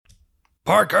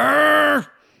Parker!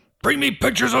 Bring me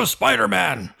pictures of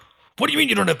Spider-Man! What do you mean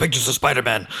you don't have pictures of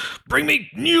Spider-Man? Bring me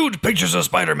nude pictures of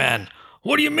Spider-Man!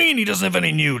 What do you mean he doesn't have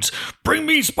any nudes? Bring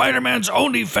me Spider-Man's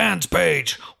OnlyFans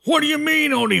page! What do you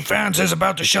mean OnlyFans is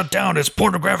about to shut down its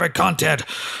pornographic content?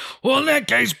 Well, in that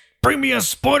case, bring me a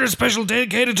spoiler special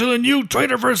dedicated to the new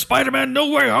trailer for Spider-Man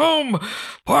No Way Home!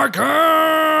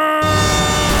 Parker!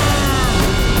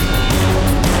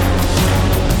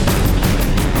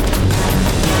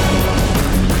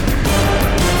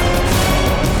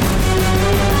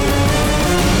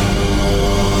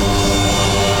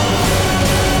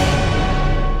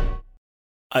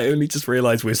 I only just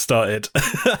realised we've started. I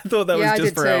thought that was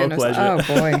just for our pleasure. Oh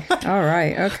boy. All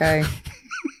right. Okay.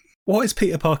 What is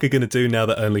Peter Parker going to do now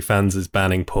that OnlyFans is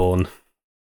banning porn?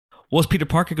 What's Peter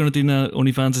Parker going to do now that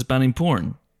OnlyFans is banning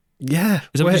porn? Yeah.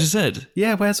 Is that what you just said?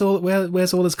 Yeah, where's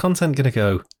all his content going to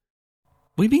go?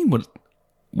 What do you mean?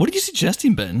 What are you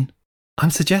suggesting, Ben?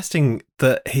 I'm suggesting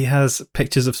that he has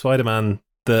pictures of Spider-Man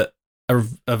that are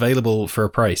available for a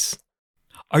price.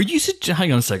 Are you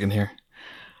hang on a second here.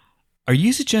 Are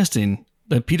you suggesting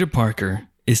that Peter Parker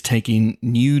is taking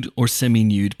nude or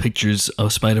semi-nude pictures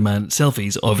of Spider-Man,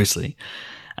 selfies obviously,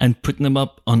 and putting them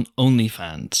up on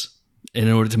OnlyFans in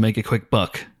order to make a quick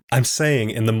buck? I'm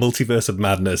saying in the multiverse of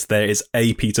madness, there is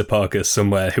a Peter Parker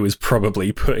somewhere who is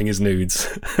probably putting his nudes.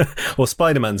 Or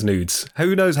Spider-Man's nudes.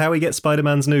 Who knows how he gets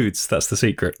Spider-Man's nudes? That's the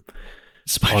secret.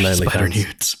 Spider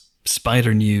nudes.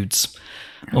 Spider nudes.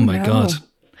 Oh my God.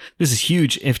 This is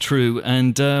huge if true.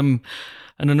 And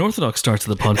an unorthodox start to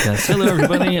the podcast. Hello,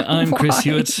 everybody. I'm Chris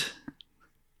Hewitt.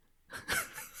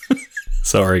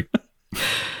 Sorry.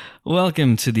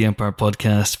 Welcome to the Empire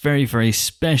Podcast. Very, very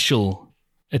special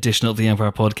edition of the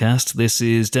Empire Podcast. This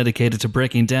is dedicated to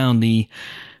breaking down the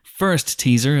first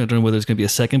teaser. I don't know whether it's going to be a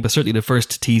second, but certainly the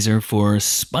first teaser for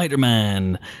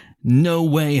Spider-Man No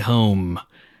Way Home.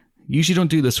 Usually don't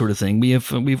do this sort of thing.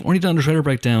 We've only done a trailer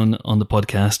breakdown on the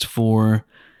podcast for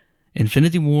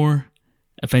Infinity War,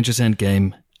 Avengers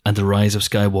Endgame, and The Rise of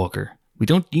Skywalker. We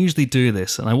don't usually do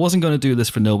this, and I wasn't going to do this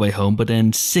for No Way Home, but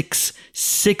then six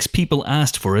people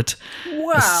asked for it.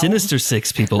 Wow. A sinister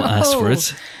 6 people asked for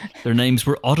it. Their names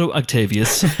were Otto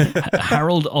Octavius,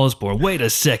 Harold Osborn. Wait a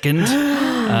second.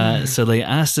 So they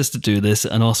asked us to do this,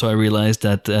 and also I realised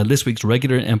that this week's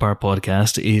regular Empire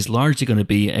podcast is largely going to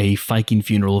be a Viking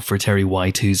funeral for Terri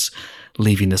White, who's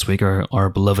leaving this week, our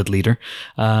beloved leader.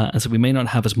 And so we may not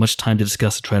have as much time to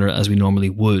discuss the trailer as we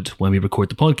normally would when we record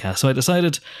the podcast. So I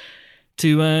decided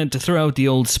to throw out the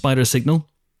old spider signal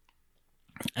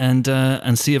and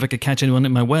see if I could catch anyone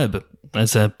in my web.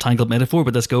 That's a tangled metaphor,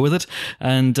 but let's go with it.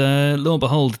 And lo and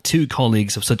behold, 2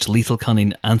 colleagues of such lethal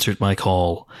cunning answered my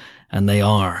call. And they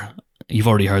are, you've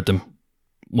already heard them,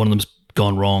 one of them's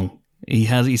gone wrong.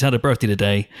 He's had a birthday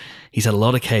today. He's had a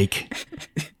lot of cake.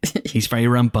 He's very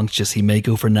rambunctious. He may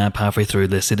go for a nap halfway through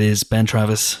this. It is Ben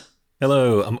Travis.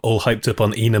 Hello, I'm all hyped up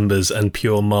on E-numbers and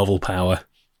pure Marvel power.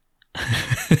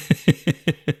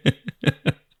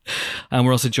 And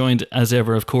we're also joined, as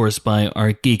ever, of course, by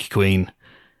our geek queen,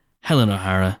 Helen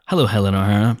O'Hara. Hello, Helen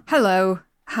O'Hara. Hello.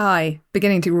 Hi.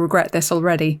 Beginning to regret this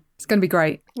already. It's going to be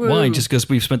great. Woo. Why? Just because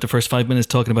we've spent the first 5 minutes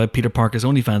talking about Peter Parker's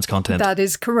OnlyFans content? That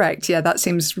is correct. Yeah, that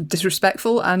seems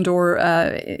disrespectful and or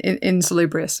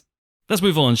insalubrious. Let's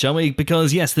move on, shall we?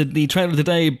 Because, yes, the trailer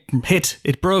today hit.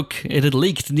 It broke. It had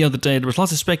leaked the other day. There was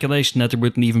lots of speculation that there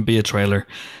wouldn't even be a trailer.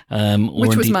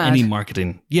 Which was mad. Any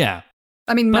marketing. Yeah.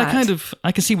 I mean, but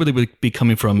I can see where they would be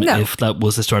coming from if that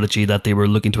was the strategy that they were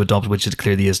looking to adopt, which it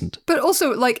clearly isn't. But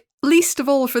also, least of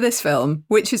all for this film,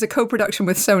 which is a co-production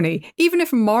with Sony, even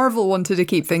if Marvel wanted to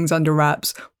keep things under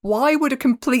wraps, why would a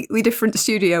completely different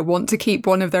studio want to keep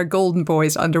one of their golden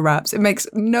boys under wraps? It makes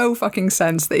no fucking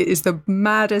sense. It is the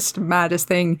maddest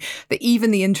thing that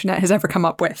even the internet has ever come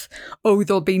up with. Oh,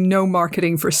 there'll be no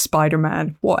marketing for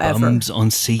Spider-Man, whatever. Bums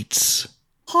on seats.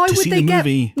 How would they get?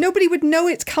 Nobody would know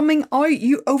it's coming out.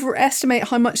 You overestimate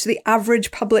how much the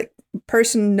average public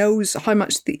person knows how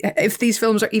much if these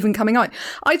films are even coming out.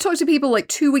 I talked to people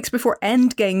 2 weeks before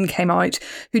Endgame came out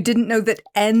who didn't know that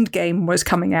Endgame was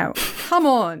coming out. Come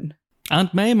on.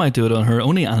 Aunt May might do it on her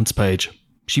Only Ants page.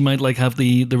 She might have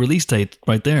the release date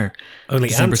right there.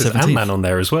 Only Ants has Ant-Man on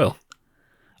there as well.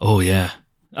 Oh yeah.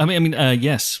 I mean,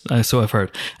 yes. So I've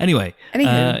heard. Anyway.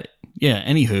 Anywho. Yeah,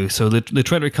 anywho, so the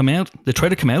trailer come out. So the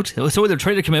trailer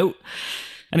come out.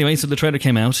 Anyway, so the trailer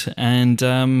came out and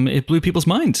it blew people's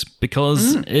minds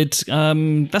because it's.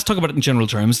 Let's talk about it in general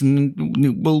terms, and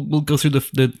we'll go through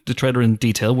the trailer in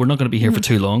detail. We're not going to be here for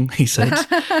too long, he said.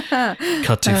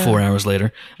 Cut to 4 hours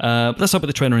later. But let's talk about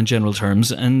the trailer in general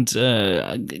terms. And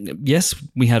yes,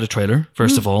 we had a trailer,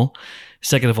 first of all.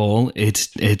 Second of all, it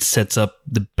sets up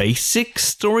the basic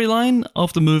storyline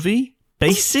of the movie.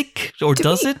 Basic? Or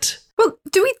does it? Well,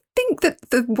 do we think that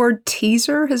the word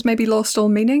teaser has maybe lost all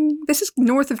meaning? This is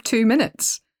north of 2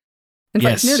 minutes. In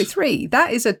fact, nearly 3.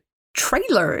 That is a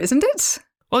trailer, isn't it?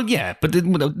 Well, yeah, but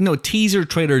no, teaser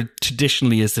trailer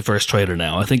traditionally is the first trailer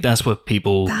now. I think that's what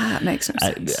people that makes no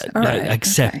sense.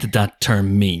 Accept that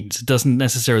term means. It doesn't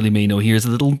necessarily mean, here's a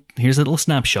little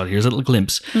snapshot, here's a little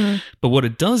glimpse. But what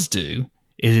it does do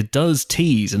is it does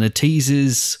tease, and it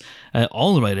teases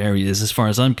all the right areas as far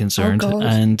as I'm concerned. Oh, God.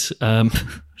 And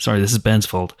sorry, this is Ben's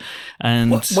fault.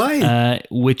 And why?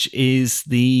 Which is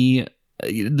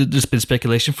there's been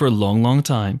speculation for a long, long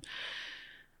time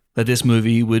that this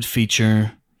movie would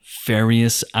feature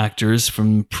various actors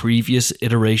from previous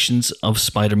iterations of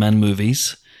Spider-Man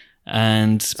movies.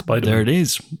 And there it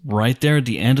is, right there at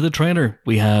the end of the trailer.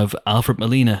 We have Alfred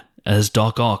Molina as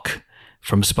Doc Ock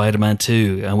from Spider-Man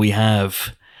 2, and we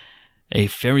have a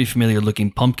very familiar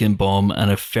looking pumpkin bomb and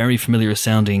a very familiar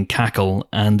sounding cackle,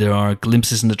 and there are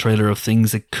glimpses in the trailer of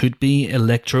things that could be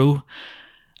Electro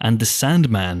and the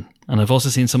Sandman. And I've also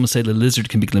seen someone say the Lizard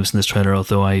can be glimpsed in this trailer,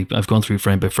 although I've gone through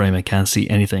frame by frame, I can't see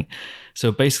anything.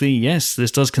 So basically, yes,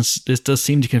 this does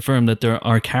seem to confirm that there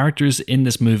are characters in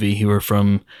this movie who are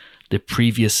from the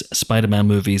previous Spider-Man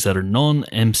movies that are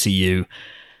non-MCU.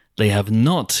 They have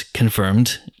not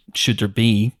confirmed, should there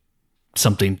be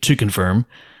something to confirm,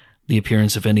 the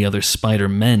appearance of any other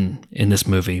Spider-Men in this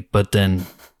movie. But then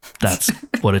that's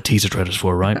what a teaser trailer's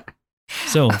for, right?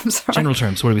 So, general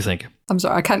terms, what do we think? I'm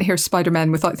sorry, I can't hear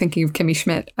Spider-Man without thinking of Kimmy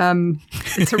Schmidt.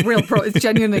 It's a real it's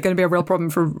genuinely going to be a real problem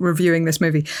for reviewing this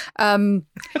movie.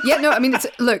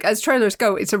 Look, as trailers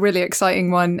go, it's a really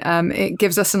exciting one. It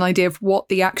gives us an idea of what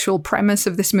the actual premise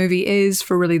of this movie is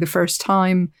for really the first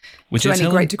time, to any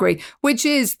great degree, which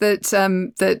is that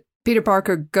that Peter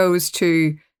Parker goes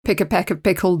to pick a peck of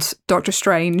pickled Doctor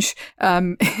Strange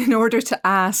in order to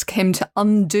ask him to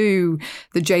undo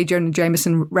the J. Jonah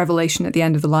Jameson revelation at the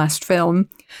end of the last film,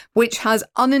 which has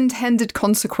unintended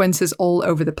consequences all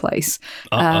over the place.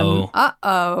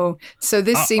 So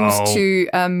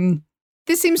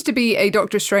this seems to be a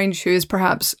Doctor Strange who is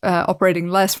perhaps operating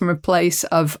less from a place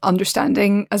of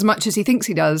understanding as much as he thinks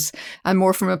he does, and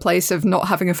more from a place of not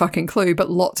having a fucking clue, but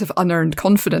lots of unearned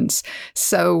confidence.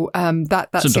 So that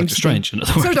seems Doctor Strange, in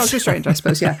other words. So Doctor Strange, I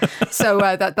suppose, yeah. So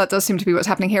that does seem to be what's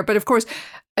happening here. But of course,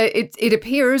 it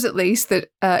appears at least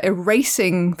that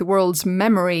erasing the world's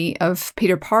memory of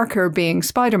Peter Parker being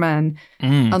Spider-Man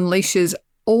unleashes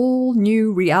all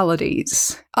new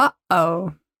realities.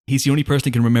 Uh-oh. He's the only person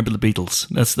who can remember the Beatles.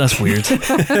 That's weird.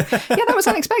 Yeah, that was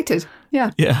unexpected.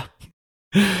 Yeah. Yeah.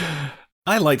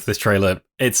 I liked this trailer.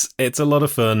 It's a lot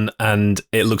of fun and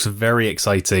it looks very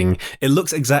exciting. It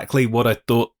looks exactly what I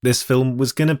thought this film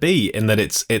was going to be, in that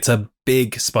it's a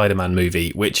big Spider-Man movie,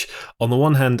 which on the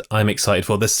one hand I'm excited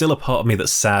for. There's still a part of me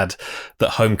that's sad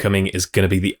that Homecoming is going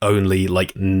to be the only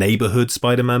neighborhood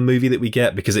Spider-Man movie that we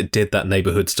get, because it did that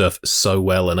neighborhood stuff so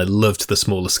well and I loved the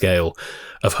smaller scale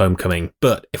of Homecoming.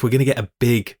 But if we're going to get a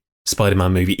big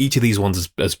Spider-Man movie, each of these ones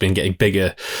has been getting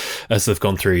bigger as they've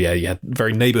gone through. Yeah, you had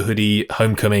very neighborhoody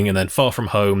Homecoming, and then Far From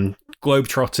Home,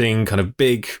 globe-trotting, kind of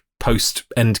big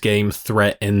post-Endgame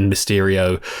threat in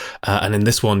Mysterio, and in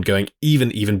this one going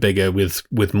even bigger with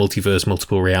multiverse,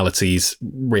 multiple realities,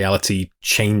 reality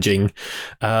changing.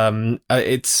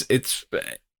 It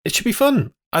should be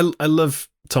fun. I love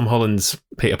Tom Holland's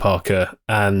Peter Parker,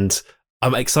 and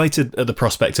I'm excited at the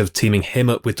prospect of teaming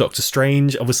him up with Doctor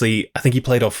Strange. Obviously, I think he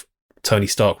played off Tony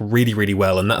Stark really, really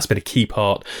well, and that's been a key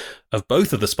part of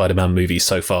both of the Spider-Man movies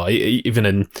so far, even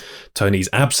in Tony's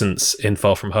absence in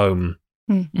Far From Home.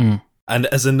 Mm. And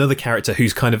as another character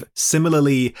who's kind of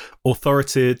similarly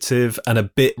authoritative and a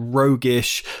bit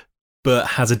roguish, but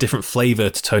has a different flavour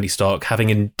to Tony Stark, having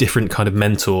a different kind of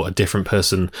mentor, a different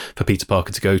person for Peter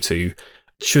Parker to go to,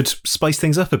 should spice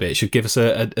things up a bit. It should give us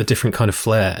a different kind of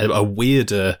flair, a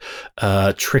weirder,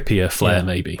 trippier flair,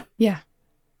 maybe. Yeah.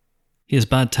 He has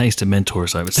bad taste in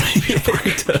mentors, I would say. Peter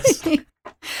Parker does.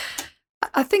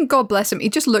 I think, God bless him, he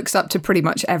just looks up to pretty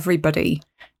much everybody.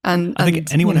 And I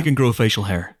think anyone who can grow facial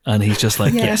hair, and he's just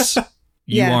like, yes,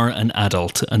 you are an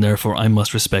adult, and therefore I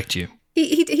must respect you.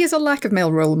 He has a lack of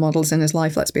male role models in his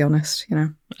life, let's be honest, you know.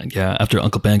 Yeah, after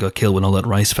Uncle Ben got killed when all that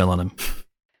rice fell on him.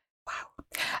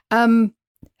 Wow.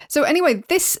 So anyway,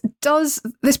 this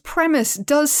premise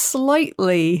does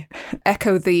slightly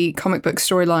echo the comic book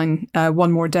storyline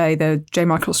One More Day, the J.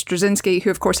 Michael Straczynski, who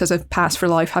of course has a pass for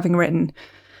life having written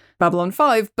Babylon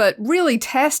 5, but really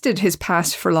tested his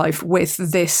pass for life with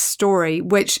this story,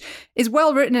 which is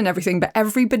well written and everything, but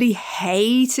everybody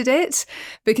hated it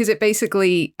because it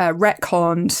basically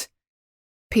retconned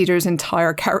Peter's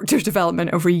entire character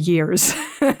development over years,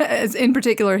 in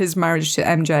particular his marriage to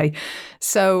MJ.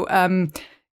 So,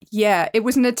 yeah, it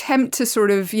was an attempt to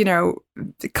sort of,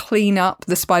 clean up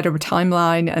the Spider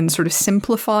timeline and sort of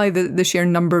simplify the sheer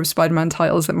number of Spider-Man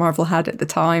titles that Marvel had at the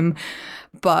time.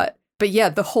 But yeah,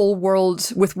 the whole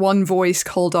world with one voice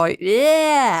called out,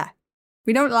 yeah,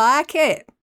 we don't like it.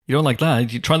 You don't like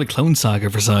that? You try the Clone Saga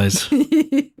for size.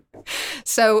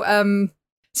 So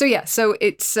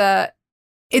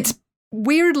it's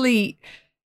weirdly,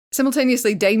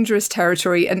 simultaneously dangerous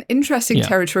territory and interesting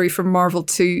territory for Marvel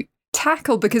to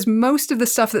tackle, because most of the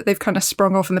stuff that they've kind of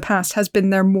sprung off in the past has been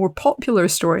their more popular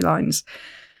storylines.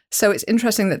 So it's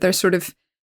interesting that they're sort of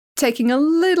taking a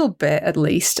little bit, at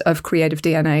least, of creative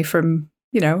DNA from,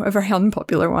 a very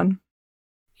unpopular one.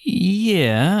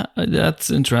 Yeah, that's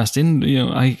interesting.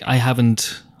 I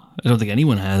don't think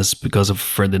anyone has,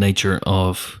 for the nature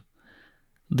of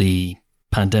the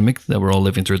pandemic that we're all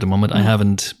living through at the moment. I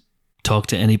haven't talked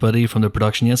to anybody from the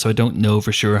production yet, so I don't know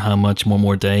for sure how much One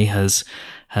More Day has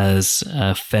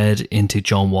fed into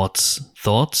John Watts'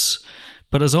 thoughts.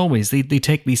 But as always, they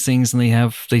take these things and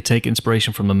they take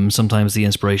inspiration from them. Sometimes the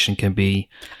inspiration can be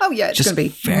it's going to be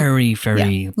very,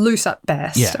 very loose at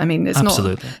best. Yeah, I mean, it's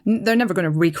absolutely. They're never going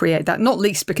to recreate that. Not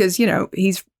least because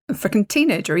he's a freaking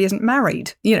teenager. He isn't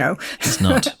married. He's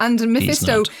not. And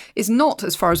Mephisto is not,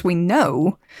 as far as we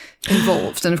know,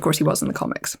 involved. And of course, he was in the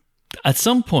comics. At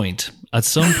some point. At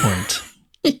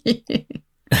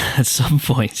some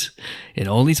point in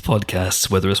all these podcasts,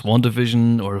 whether it's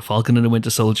WandaVision or Falcon and the Winter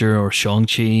Soldier or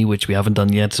Shang-Chi, which we haven't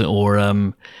done yet, or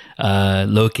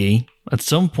Loki, at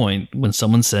some point when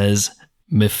someone says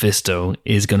Mephisto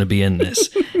is going to be in this,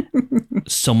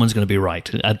 someone's going to be right.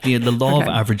 The law of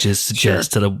averages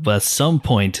suggests that at some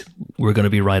point we're going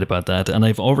to be right about that. And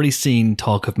I've already seen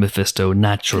talk of Mephisto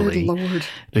naturally,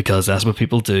 because that's what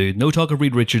people do. No talk of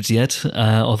Reed Richards yet,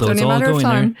 although it's all going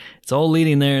there. It's all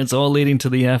leading there. It's all leading to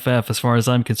the FF as far as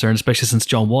I'm concerned, especially since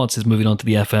John Watts is moving on to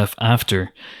the FF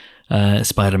after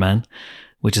Spider-Man,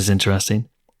 which is interesting.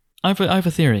 I have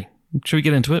a theory. Should we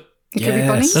get into it? It could be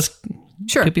bunnies.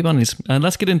 Sure. Could be bunnies.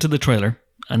 Let's get into the trailer,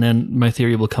 and then my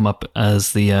theory will come up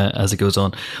as it goes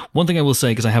on. One thing I will say,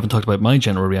 because I haven't talked about my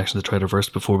general reaction to the trailer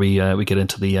first before we get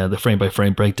into the frame by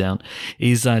frame breakdown,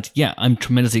 is that I'm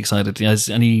tremendously excited. As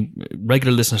any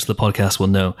regular listeners to the podcast will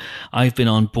know, I've been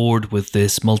on board with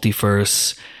this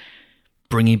multiverse,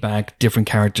 bringing back different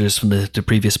characters from the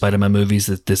previous Spider-Man movies,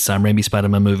 the Sam Raimi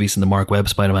Spider-Man movies and the Mark Webb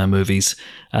Spider-Man movies.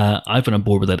 I've been on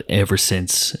board with that ever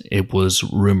since it was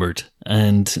rumoured.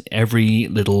 And every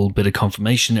little bit of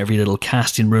confirmation, every little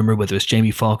casting rumour, whether it's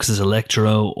Jamie Foxx as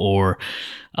Electro or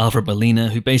Alfred Molina,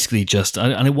 who basically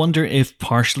and I wonder if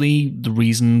partially the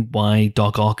reason why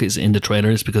Doc Ock is in the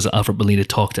trailer is because Alfred Molina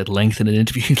talked at length in an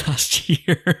interview last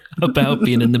year about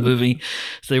being in the movie.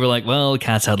 So they were like, well,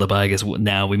 cat's out of the bag,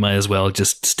 now we might as well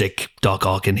just stick Doc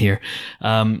Ock in here.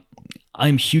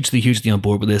 I'm hugely, hugely on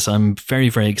board with this. I'm very,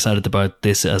 very excited about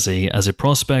this as a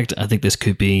prospect. I think this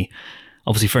could be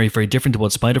obviously very, very different to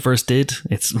what Spider-Verse did.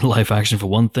 It's live action for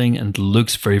one thing and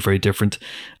looks very, very different.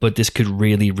 But this could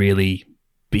really, really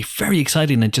be very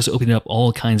exciting and just opening up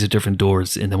all kinds of different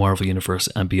doors in the Marvel Universe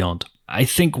and beyond. I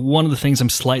think one of the things I'm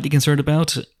slightly concerned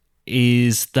about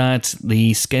is that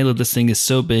the scale of this thing is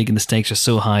so big and the stakes are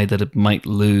so high that it might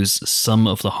lose some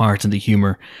of the heart and the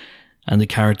humor and the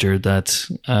character that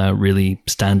really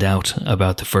stand out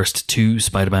about the first two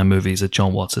Spider-Man movies that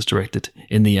John Watts has directed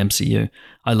in the MCU.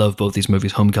 I love both these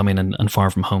movies, Homecoming and Far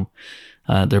From Home.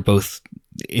 They're both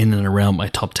in and around my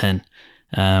top 10.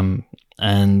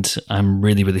 And I'm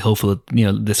really, really hopeful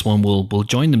that this one will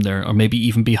join them there, or maybe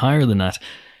even be higher than that.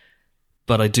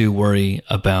 But I do worry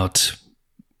about,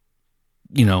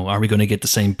 are we going to get the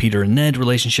same Peter and Ned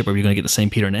relationship? Are we going to get the same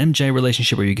Peter and MJ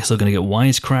relationship? Are you still going to get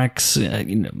wisecracks?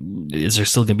 Is there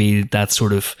still going to be that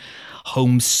sort of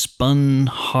homespun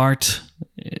heart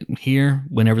here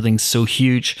when everything's so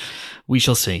huge? We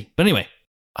shall see. But anyway,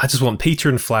 I just want Peter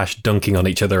and Flash dunking on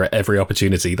each other at every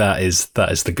opportunity. That is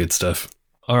the good stuff.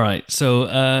 All right,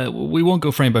 so we won't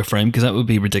go frame by frame because that would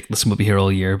be ridiculous and we'll be here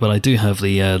all year, but I do have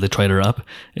the trailer up.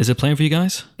 Is it playing for you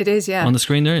guys? It is, yeah. On the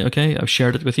screen there? Okay, I've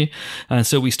shared it with you.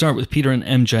 So we start with Peter and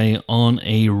MJ on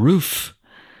a roof.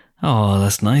 Oh,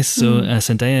 that's nice. So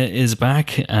Zendaya is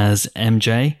back as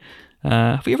MJ.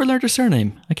 Have we ever learned her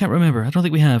surname? I can't remember. I don't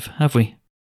think we have we?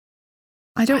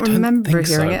 I don't remember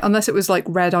hearing it, unless it was like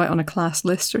read out on a class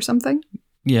list or something.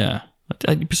 Yeah.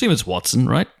 I presume it's Watson,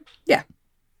 right? Yeah.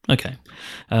 Okay.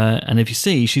 And if you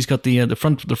see, she's got the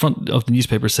front of the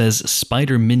newspaper says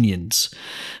Spider Minions,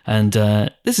 and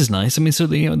this is nice. I mean, so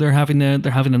they're having a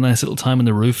nice little time on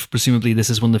the roof. Presumably, this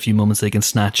is one of the few moments they can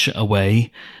snatch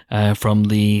away from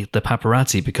the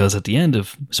paparazzi, because at the end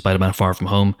of Spider-Man: Far From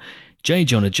Home, J.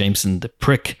 Jonah Jameson, the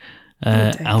prick,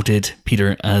 outed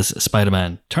Peter as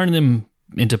Spider-Man, turning him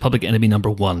into public enemy number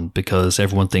 1 because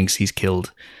everyone thinks he's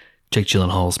killed Jake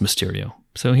Gyllenhaal's Mysterio.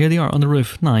 So here they are on the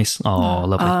roof. Nice. Oh,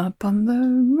 lovely. Up on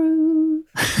the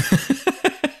roof.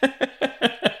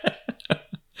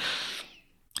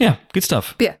 Yeah, good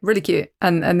stuff. But yeah, really cute.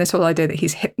 And this whole idea that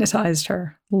he's hypnotized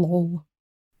her. Lol.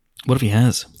 What if he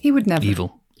has? He would never.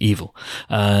 Evil.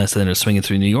 So then they're swinging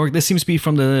through New York. This seems to be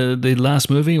from the last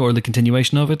movie, or the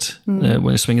continuation of it, when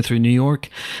they're swinging through New York.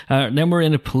 Then we're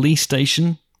in a police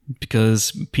station,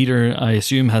 because Peter, I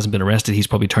assume, hasn't been arrested. He's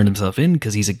probably turned himself in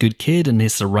because he's a good kid and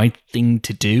it's the right thing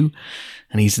to do.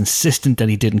 And he's insistent that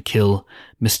he didn't kill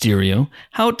Mysterio.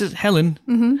 How did Helen,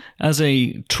 as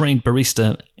a trained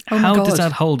barista, how does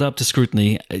that hold up to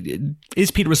scrutiny?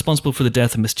 Is Peter responsible for the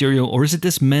death of Mysterio, or is it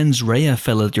this mens rea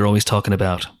fella that you're always talking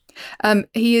about?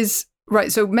 He is...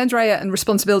 Right, so mens rea and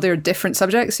responsibility are different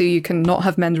subjects, so you can not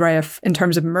have mens rea in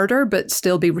terms of murder, but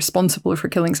still be responsible for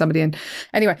killing somebody. And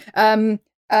anyway...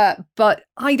 but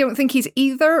I don't think he's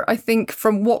either. I think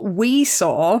from what we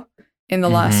saw in the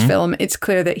last film, it's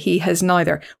clear that he has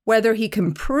neither. Whether he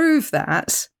can prove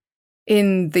that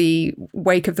in the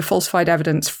wake of the falsified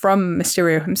evidence from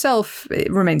Mysterio himself, it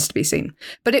remains to be seen.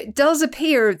 But it does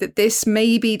appear that this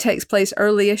maybe takes place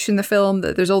early-ish in the film,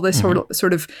 that there's all this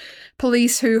sort of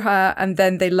police hoo-ha, and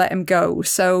then they let him go.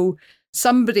 So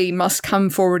somebody must come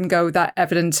forward and go, that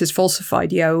evidence is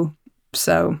falsified, yo.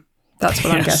 So... That's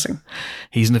what I'm guessing.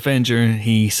 He's an Avenger.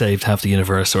 He saved half the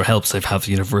universe, or helped save half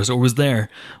the universe, or was there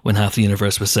when half the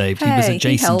universe was saved. He was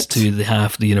adjacent to the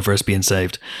half the universe being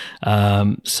saved.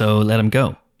 So let him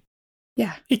go.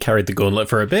 Yeah. He carried the gauntlet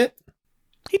for a bit.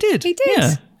 He did.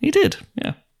 Yeah, he did.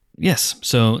 Yeah. Yes.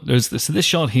 So there's this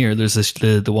shot here. There's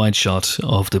the wide shot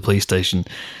of the police station.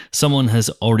 Someone has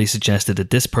already suggested that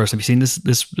this person. Have you seen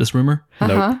this rumor?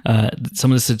 No.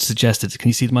 Someone has suggested. Can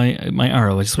you see my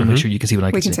arrow? I just want to make sure you can see what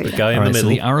I can see. The guy in the middle. So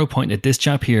the arrow pointing at this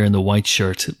chap here in the white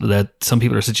shirt. That some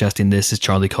people are suggesting this is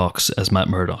Charlie Cox as Matt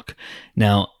Murdock.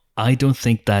 Now, I don't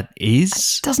think that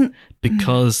is. It doesn't.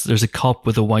 Because there's a cop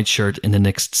with a white shirt in the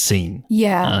next scene.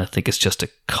 Yeah. And I think it's just a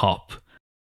cop.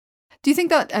 Do you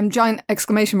think that giant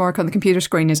exclamation mark on the computer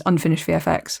screen is unfinished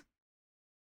VFX?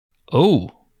 Oh.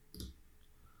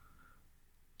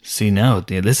 See now,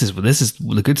 yeah, this is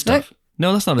the good stuff.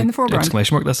 No, that's not an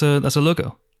exclamation mark. That's a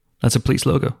logo. That's a police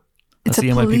logo. That's it's a the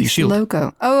NYPD police shield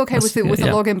logo. Oh, okay, with the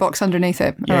login box underneath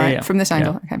it. All right, from this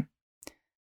angle. Okay.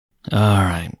 All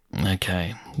right.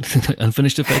 Okay.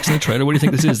 Unfinished effects in the trailer. What do you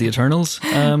think this is? The Eternals?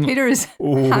 Peter is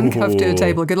handcuffed to a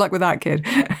table. Good luck with that, kid.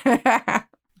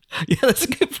 Yeah, that's a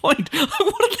good point. What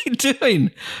are they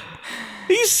doing?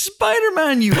 He's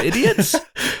Spider-Man, you idiots. I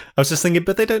was just thinking,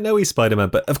 but they don't know he's Spider-Man.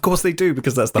 But of course they do,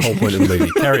 because that's the whole point of the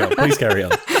movie. Carry on. Please carry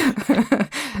on.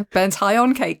 Ben's high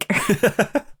on cake.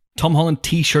 Tom Holland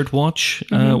t-shirt watch.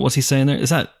 What's he saying there?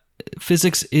 Is that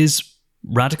physics is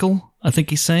radical? I think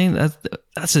he's saying.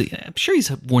 I'm sure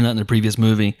he's worn that in the previous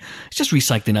movie. It's just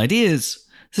recycling ideas.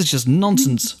 This is just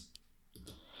nonsense.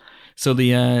 So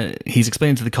he's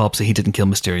explaining to the cops that he didn't kill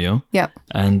Mysterio. Yep.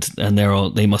 And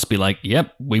they must be like,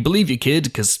 yep, we believe you, kid,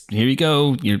 because here you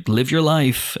go, you live your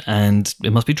life, and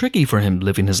it must be tricky for him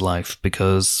living his life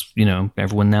because,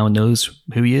 everyone now knows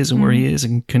who he is and where he is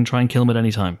and can try and kill him at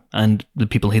any time, and the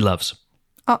people he loves.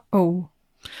 Uh-oh,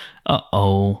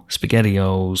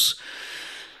 SpaghettiOs.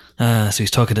 So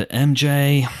he's talking to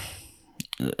MJ.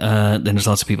 Then there's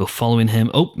lots of people following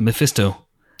him. Oh, Mephisto.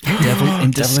 Devil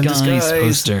in disguise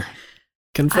poster.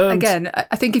 Confirmed. Again,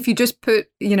 I think if you just put,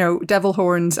 devil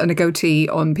horns and a goatee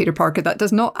on Peter Parker, that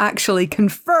does not actually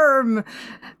confirm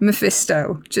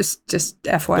Mephisto. Just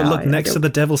FYI. But look, next to the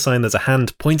devil sign, there's a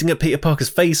hand pointing at Peter Parker's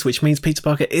face, which means Peter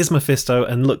Parker is Mephisto.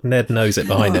 And look, Ned knows it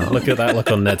behind him. Look at that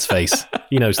look on Ned's face.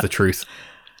 He knows the truth.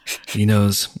 He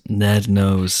knows. Ned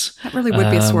knows. That really would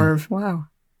be a swerve. Wow.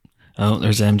 Oh,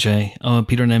 there's MJ. Oh,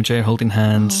 Peter and MJ are holding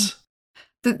hands.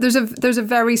 There's a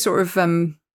very sort of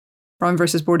Brown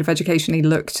versus Board of Education-y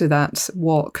look to that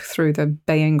walk through the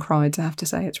baying crowds, I have to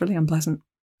say. It's really unpleasant.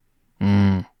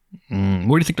 Where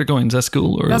do you think they're going? Is that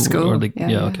school? That's school.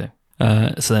 Yeah, okay.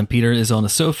 So then Peter is on a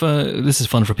sofa. This is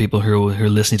fun for people who are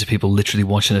listening to people literally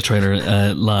watching a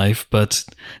trailer live, but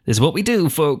this is what we do,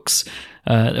 folks.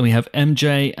 Then we have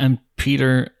MJ and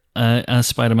Peter as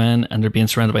Spider-Man, and they're being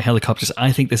surrounded by helicopters.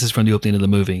 I think this is from the opening of the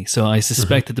movie, so I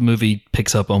suspect that the movie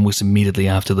picks up almost immediately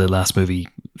after the last movie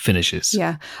finishes.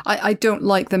 Yeah, I don't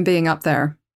like them being up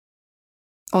there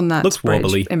on that Looks bridge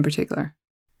wobbly. in particular.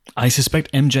 I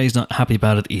suspect MJ's not happy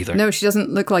about it either. No, she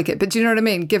doesn't look like it. But do you know what I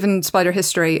mean? Given Spider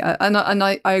history, and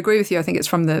I agree with you. I think it's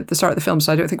from the start of the film,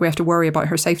 so I don't think we have to worry about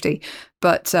her safety.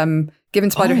 But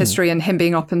given Spider history and him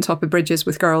being up on top of bridges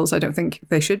with girls, I don't think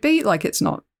they should be. Like, it's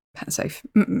not safe.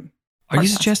 Are you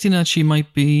suggesting that she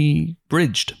might be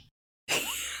bridged?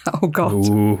 Oh, God.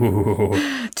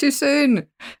 Ooh. Too soon.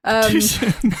 Too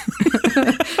soon.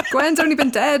 Gwen's only been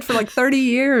dead for like 30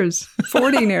 years.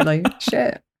 40 nearly.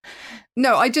 Shit.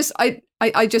 No, I just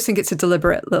think it's a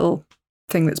deliberate little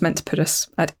thing that's meant to put us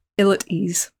at ill at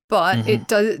ease. But it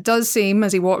does seem,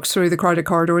 as he walks through the crowded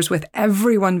corridors with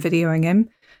everyone videoing him,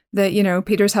 that, you know,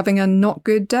 Peter's having a not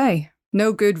good day.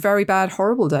 No good, very bad,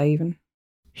 horrible day even.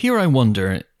 Here I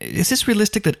wonder, is this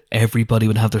realistic that everybody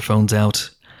would have their phones out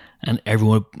and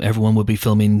everyone would be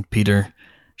filming Peter?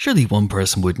 Surely one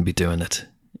person wouldn't be doing it,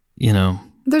 you know?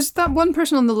 There's that one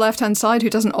person on the left-hand side who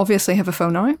doesn't obviously have a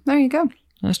phone out. There you go.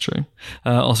 That's true.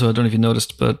 Also, I don't know if you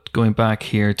noticed, but going back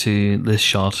here to this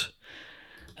shot,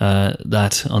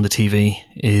 that on the TV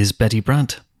is Betty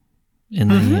Brandt in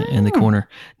the corner.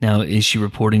 Now, is she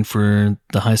reporting for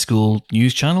the high school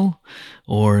news channel,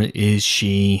 or has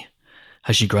she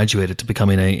graduated to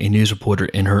becoming a news reporter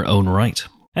in her own right?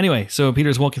 Anyway, so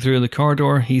Peter's walking through the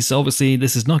corridor. He's obviously,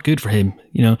 this is not good for him.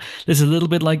 You know, this is a little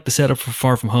bit like the setup for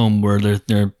Far From Home, where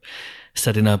they're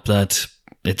setting up that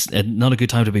it's not a good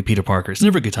time to be Peter Parker. It's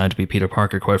never a good time to be Peter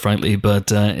Parker, quite frankly,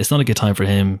 but it's not a good time for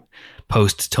him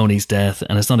post Tony's death,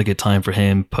 and it's not a good time for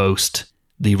him post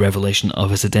the revelation of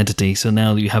his identity. So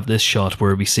now you have this shot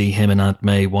where we see him and Aunt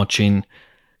May watching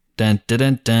J.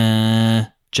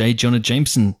 Jonah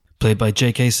Jameson, played by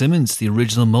J.K. Simmons, the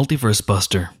original multiverse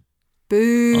buster.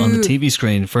 Boo. On the TV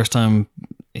screen. First time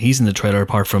he's in the trailer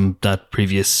apart from that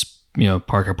previous, you know,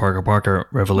 Parker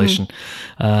revelation.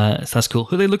 So that's cool.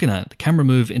 Who are they looking at? The camera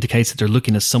move indicates that they're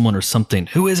looking at someone or something.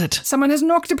 Who is it? Someone has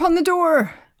knocked upon the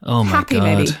door. Oh my Happy, God.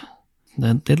 maybe.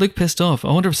 They look pissed off.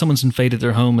 I wonder if someone's invaded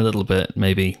their home a little bit,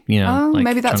 maybe, you know. Oh, like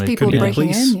maybe that's people could be the breaking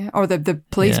police. in, yeah. Or the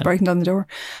police breaking down the door.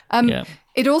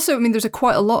 It also, I mean, there's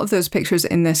quite a lot of those pictures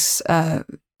in this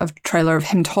of trailer of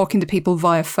him talking to people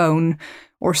via phone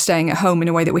or staying at home in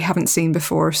a way that we haven't seen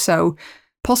before. So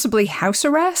possibly house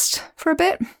arrest for a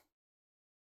bit.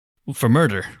 For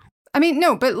murder. I mean,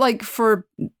 no, but like for,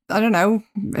 I don't know,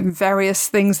 various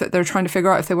things that they're trying to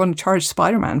figure out if they want to charge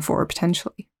Spider-Man for,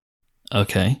 potentially.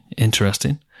 Okay,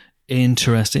 interesting.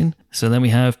 So then we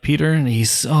have Peter, and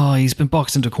he's been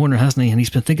boxed into a corner, hasn't he? And he's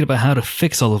been thinking about how to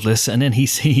fix all of this, and then he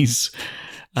sees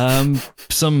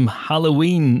some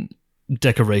Halloween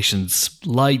decorations,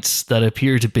 lights that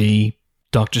appear to be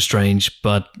Doctor Strange,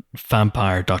 but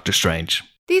vampire Doctor Strange.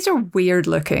 These are weird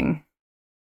looking.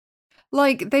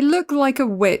 Like, they look like a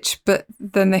witch, but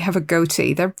then they have a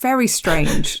goatee. They're very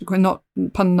strange. Not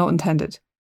pun not intended.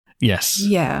 Yes.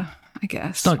 Yeah, I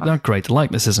guess. It's not great. The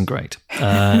likeness isn't great.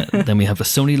 Then we have a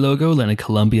Sony logo, then a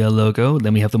Columbia logo,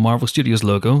 then we have the Marvel Studios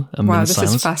logo. Wow, this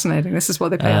is fascinating. This is what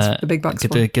they pay us the big bucks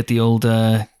for. Get the old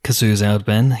kazoos out,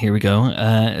 Ben. Here we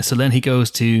go. So then he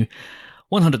goes to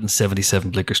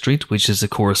 177 Blicker Street, which is, of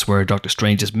course, where Doctor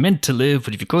Strange is meant to live.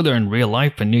 But if you go there in real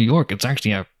life in New York, it's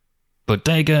actually a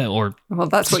bodega or... Well,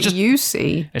 that's what you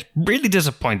see. It's really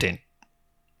disappointing.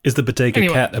 Is the bodega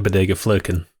cat a bodega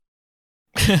flirkin?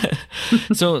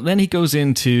 So then he goes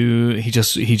into... He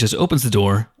just opens the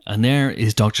door, and there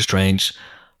is Doctor Strange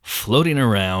floating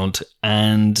around.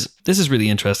 And this is really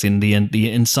interesting.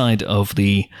 The inside of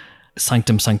the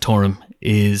Sanctum Sanctorum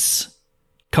is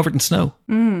covered in snow.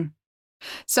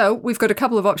 So we've got a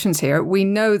couple of options here. We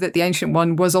know that the Ancient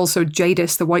One was also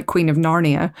Jadis, the White Queen of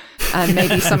Narnia, and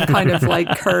maybe some kind of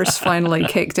like curse finally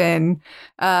kicked in.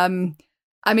 I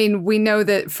mean, we know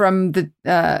that from the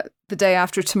day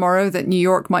after tomorrow that New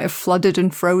York might have flooded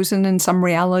and frozen in some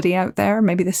reality out there.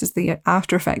 Maybe this is the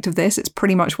after effect of this. It's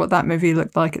pretty much what that movie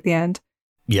looked like at the end.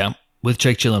 Yeah, with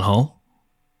Jake Gyllenhaal.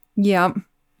 Yeah.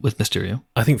 With Mysterio.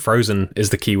 I think Frozen is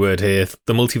the key word here.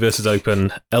 The multiverse is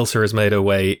open. Elsa has made her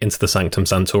way into the Sanctum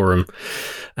Sanctorum.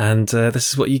 And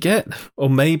this is what you get. Or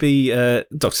maybe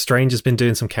Doctor Strange has been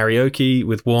doing some karaoke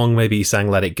with Wong. Maybe he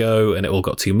sang Let It Go and it all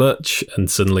got too much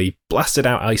and suddenly blasted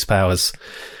out ice powers.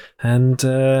 And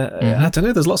I don't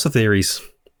know, there's lots of theories.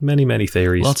 Many, many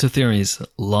theories. Lots of theories.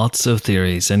 Lots of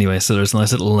theories. Anyway, so there's a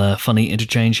nice little funny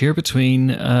interchange here between,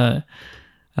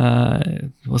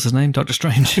 what's his name? Doctor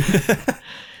Strange.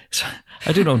 So,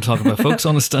 I do know what I'm talking about, folks.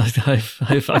 Honest,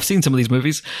 I've seen some of these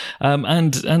movies.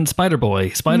 And Spider-Boy.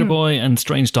 Spider-Boy and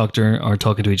Strange Doctor are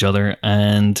talking to each other.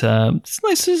 And it's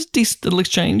nice, it's a decent little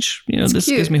exchange. You know, this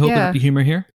cute, gives me hope there'll be humour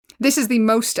here. This is the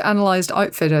most analysed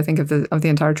outfit, I think, of the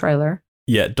entire trailer.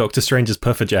 Yeah, Doctor Strange's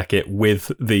puffer jacket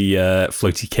with the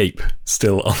floaty cape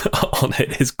still on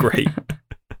it is great.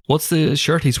 What's the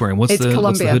shirt he's wearing? What's the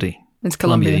hoodie? It's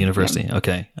Columbia University. Yeah.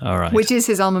 Okay, all right. Which is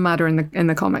his alma mater in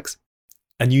the comics.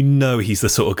 And you know he's the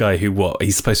sort of guy who,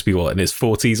 he's supposed to be, in his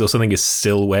 40s or something, is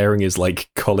still wearing his,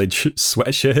 college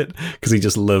sweatshirt because he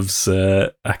just loves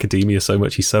academia so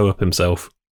much. He's so up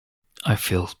himself. I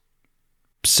feel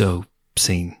so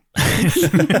seen.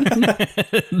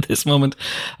 This moment.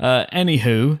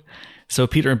 Anywho, so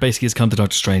Peter basically has come to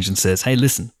Doctor Strange and says, hey,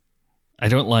 listen, I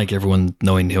don't like everyone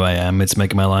knowing who I am. It's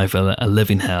making my life a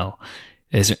living hell.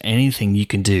 Is there anything you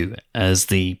can do as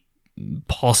the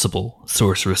possible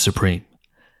Sorcerer Supreme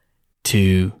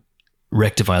to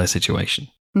rectify the situation?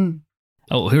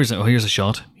 Oh, here's a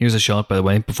shot. Here's a shot, by the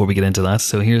way, before we get into that.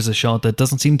 So here's a shot that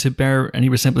doesn't seem to bear any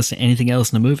resemblance to anything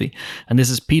else in the movie. And this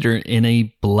is Peter in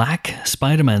a black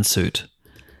Spider-Man suit,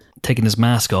 taking his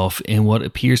mask off in what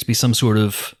appears to be some sort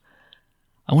of,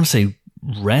 I want to say,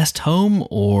 rest home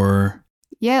or...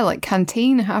 Yeah, like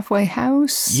canteen, halfway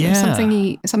house. Yeah.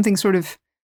 Something sort of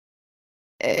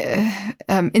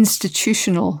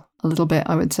institutional a little bit,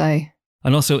 I would say.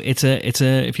 And also, it's a.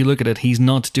 If you look at it, he's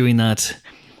not doing that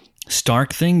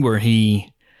Stark thing where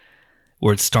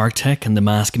it's Stark tech and the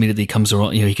mask immediately comes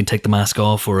around. You know, he can take the mask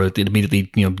off, or it immediately,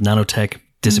 nanotech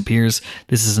disappears.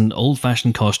 This is an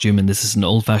old-fashioned costume, and this is an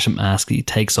old-fashioned mask that he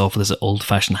takes off with his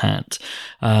old-fashioned hat.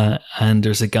 And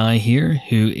there's a guy here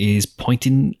who is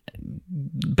pointing,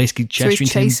 basically gesturing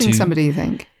so he's chasing him to somebody. You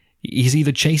think? He's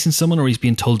either chasing someone or he's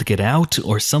being told to get out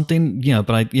or something. Yeah,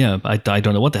 but I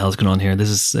don't know what the hell's going on here. This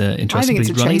is interesting. I think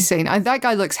it's a chase scene. That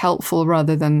guy looks helpful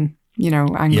rather than,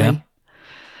 angry. Yeah.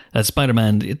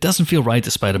 Spider-Man, it doesn't feel right that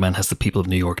Spider-Man has the people of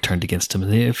New York turned against him.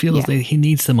 It feels like he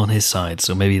needs them on his side.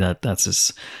 So maybe that's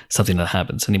just something that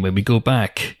happens. Anyway, we go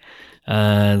back.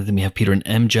 Then we have Peter and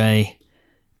MJ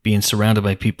being surrounded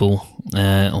by people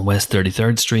on West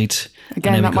 33rd Street.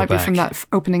 Again, that might be from that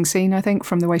opening scene, I think,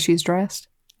 from the way she's dressed.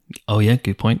 Oh, yeah,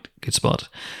 good point. Good spot.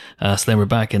 So then we're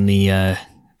back in the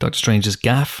Doctor Strange's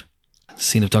gaff.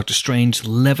 Scene of Doctor Strange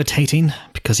levitating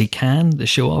because he can, the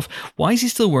show off. Why is he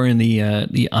still wearing the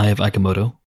Eye of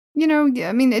Agamotto?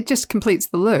 It just completes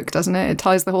the look, doesn't it? It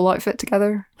ties the whole outfit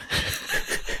together.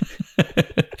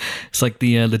 It's like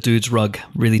the dude's rug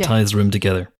really ties the room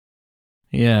together.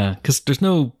 Yeah, because there's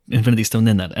no Infinity Stone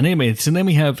in that. And anyway, so then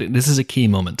we have, this is a key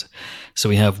moment. So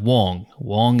we have Wong.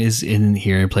 Wong is in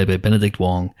here, played by Benedict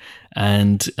Wong.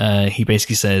 And he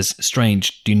basically says,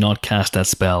 Strange, do not cast that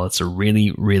spell. It's a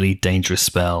really, really dangerous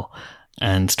spell.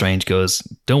 And Strange goes,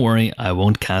 don't worry, I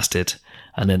won't cast it.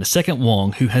 And then the second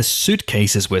Wong, who has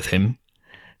suitcases with him.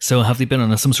 So have they been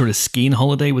on some sort of skiing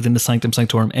holiday within the Sanctum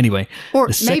Sanctorum? Anyway. Or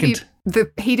maybe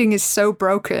the heating is so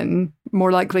broken,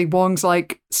 more likely Wong's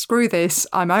like, screw this,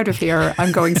 I'm out of here,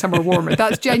 I'm going somewhere warmer.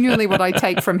 That's genuinely what I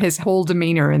take from his whole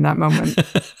demeanour in that moment.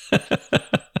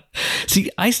 See,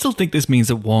 I still think this means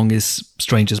that Wong is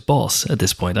Strange's boss at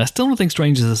this point. I still don't think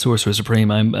Strange is the Sorcerer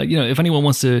Supreme. I'm, if anyone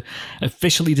wants to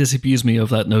officially disabuse me of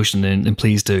that notion, then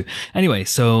please do. Anyway,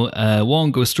 so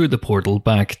Wong goes through the portal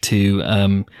back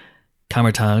to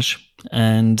Camertage,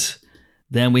 and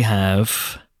then we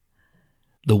have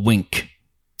the wink.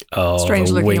 Oh,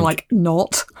 Strange looking wink. like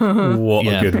not. What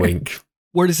a good wink.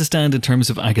 Where does it stand in terms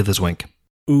of Agatha's wink?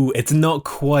 Ooh, it's not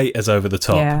quite as over the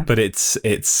top, but it's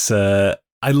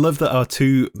I love that our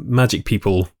two magic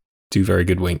people do very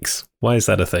good winks. Why is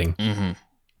that a thing?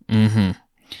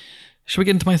 Should we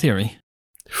get into my theory?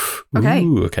 Okay.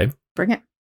 Ooh, okay. Bring it.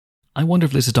 I wonder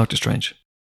if this is Doctor Strange.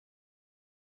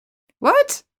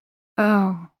 What?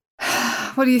 Oh.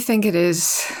 What do you think it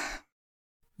is?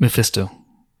 Mephisto.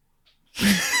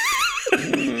 Is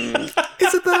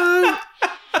it though?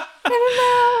 I don't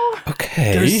know.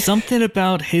 Okay. There's something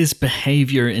about his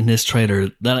behavior in this trailer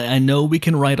that I know we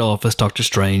can write off as Doctor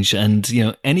Strange, and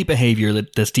any behavior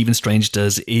that Stephen Strange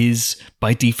does is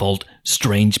by default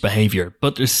strange behavior.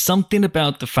 But there's something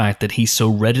about the fact that he so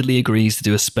readily agrees to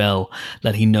do a spell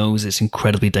that he knows is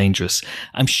incredibly dangerous.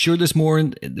 I'm sure there's more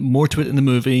to it in the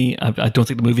movie. I don't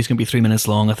think the movie's going to be 3 minutes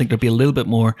long. I think there'll be a little bit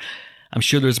more. I'm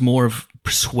sure there's more of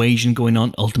persuasion going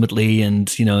on ultimately,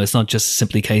 and it's not just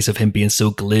simply a case of him being so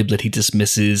glib that he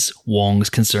dismisses Wong's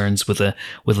concerns with a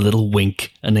little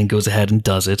wink and then goes ahead and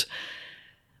does it.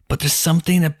 But there's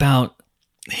something about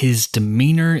his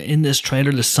demeanor in this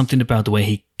trailer. There's something about the way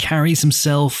he carries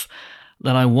himself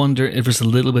that I wonder if there's a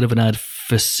little bit of an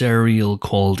adversarial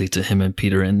quality to him and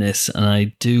Peter in this. And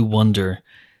I do wonder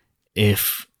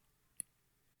if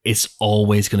it's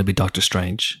always going to be Doctor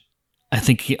Strange. I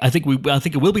think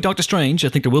it will be Doctor Strange. I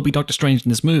think there will be Doctor Strange in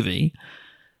this movie.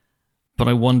 But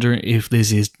I wonder if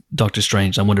this is Doctor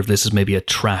Strange. I wonder if this is maybe a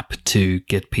trap to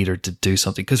get Peter to do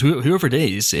something. Because whoever it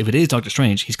is, if it is Doctor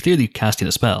Strange, he's clearly casting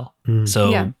a spell.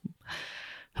 So,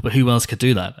 but who else could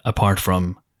do that apart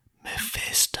from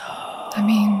Mephisto? I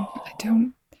mean,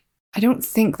 I don't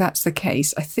think that's the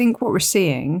case. I think what we're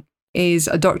seeing is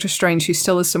a Doctor Strange who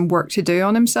still has some work to do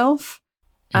on himself.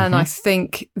 And I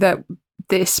think that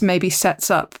this maybe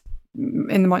sets up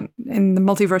in the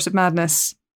Multiverse of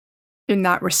Madness in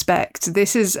that respect.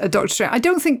 This is a Doctor Strange. I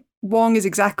don't think Wong is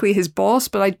exactly his boss,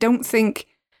 but I don't think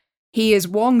he is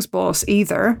Wong's boss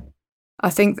either. I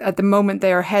think at the moment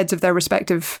they are heads of their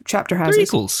respective chapter houses. They're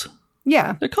equals.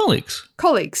 Yeah. They're colleagues.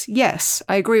 Colleagues, yes.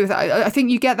 I agree with that. I think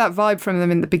you get that vibe from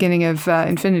them in the beginning of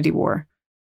Infinity War,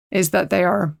 is that they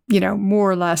are, more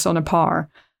or less on a par.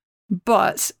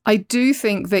 But I do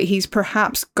think that he's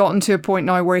perhaps gotten to a point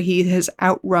now where he has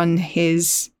outrun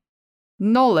his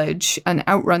knowledge and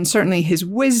outrun certainly his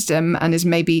wisdom and is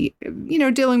maybe,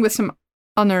 dealing with some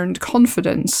unearned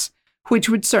confidence, which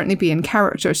would certainly be in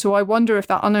character. So I wonder if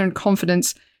that unearned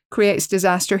confidence creates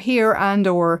disaster here and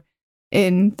or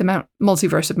in the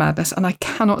Multiverse of Madness. And I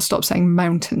cannot stop saying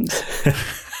mountains.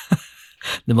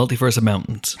 The Multiverse of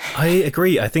Mountains. I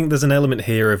agree. I think there's an element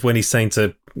here of when he's saying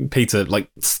to Peter, like,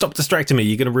 stop distracting me,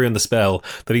 you're going to ruin the spell,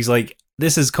 that he's like,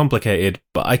 this is complicated,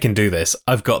 but I can do this.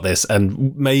 I've got this.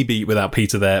 And maybe without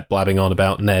Peter there blabbing on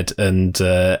about Ned and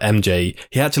MJ,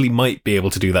 he actually might be able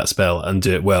to do that spell and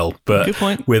do it well. But good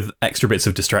point. With extra bits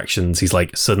of distractions, he's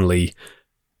like, suddenly,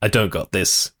 I don't got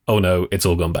this. Oh no, it's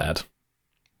all gone bad.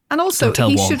 And also,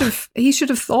 he should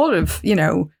have thought of,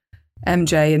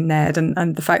 MJ and Ned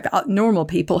and the fact that normal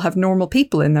people have normal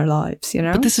people in their lives,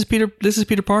 But this is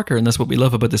Peter Parker, and that's what we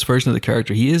love about this version of the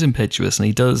character. He is impetuous, and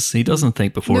he doesn't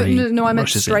think before he No, I meant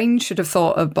Strange in. should have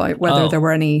thought about whether there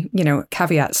were any,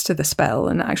 caveats to the spell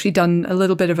and actually done a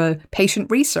little bit of a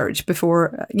patient research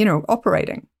before,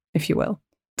 operating, if you will.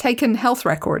 Taken health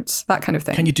records, that kind of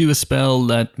thing. Can you do a spell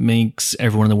that makes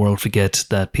everyone in the world forget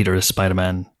that Peter is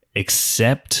Spider-Man,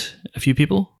 except a few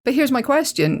people? But here's my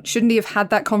question. Shouldn't he have had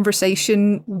that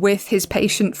conversation with his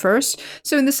patient first?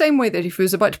 So in the same way that if he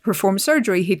was about to perform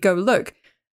surgery, he'd go, look,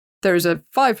 there's a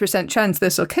 5% chance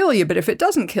this will kill you, but if it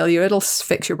doesn't kill you, it'll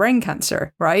fix your brain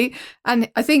cancer, right? And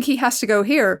I think he has to go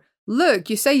here, look,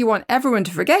 you say you want everyone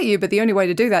to forget you, but the only way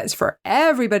to do that is for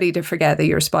everybody to forget that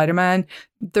you're Spider-Man.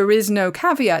 There is no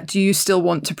caveat. Do you still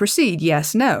want to proceed?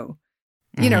 Yes, no.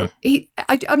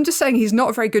 I'm just saying he's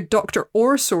not a very good doctor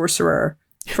or sorcerer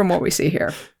from what we see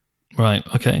here. Right.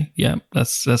 Okay. Yeah.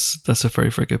 That's a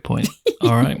very, very good point.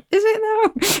 All right. Is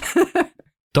it now?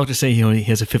 Doctors say he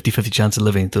has a 50-50 chance of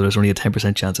living, though there's only a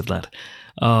 10% chance of that.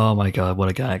 Oh my God, what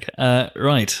a gag.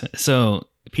 Right. So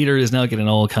Peter is now getting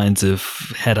all kinds of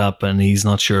head up and he's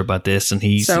not sure about this and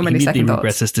he immediately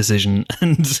regrets his decision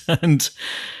and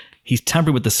he's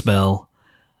tampered with the spell.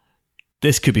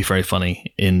 This could be very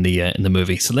funny in the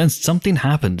movie. So then something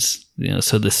happens.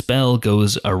 So the spell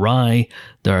goes awry.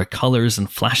 There are colors and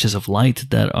flashes of light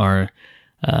that are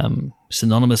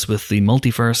synonymous with the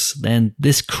multiverse. Then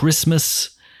this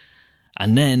Christmas,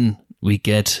 and then we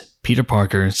get Peter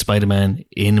Parker, Spider-Man,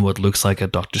 in what looks like a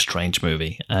Doctor Strange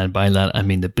movie. And by that, I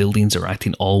mean the buildings are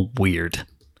acting all weird.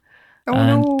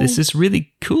 This is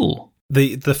really cool.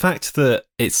 The fact that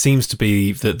it seems to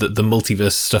be that the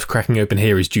multiverse stuff cracking open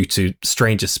here is due to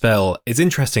Strange's spell is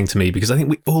interesting to me because I think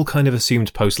we all kind of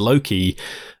assumed post-Loki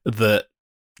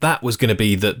that was going to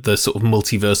be the sort of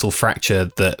multiversal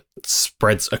fracture that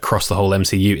spreads across the whole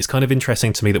MCU. It's kind of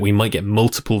interesting to me that we might get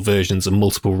multiple versions and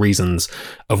multiple reasons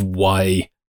of why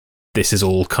this is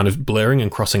all kind of blurring and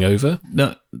crossing over.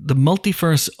 No, the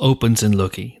multiverse opens in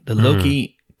Loki. The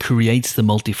Loki creates the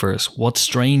multiverse. What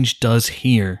Strange does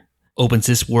here opens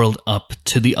this world up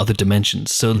to the other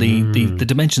dimensions. So the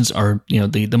dimensions are,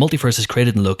 the multiverse is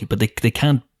created in Loki, but they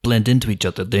can't blend into each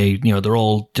other. They're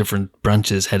all different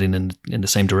branches heading in the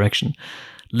same direction.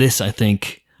 This, I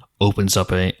think, opens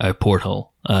up a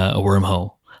porthole, a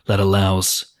wormhole that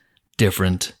allows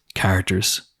different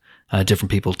characters, different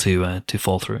people to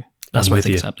fall through. That's what I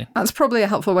think is happening. That's probably a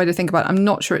helpful way to think about it. I'm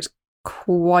not sure it's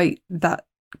quite that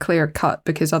clear cut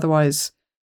because otherwise,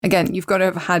 again, you've got to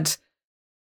have had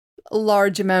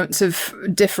large amounts of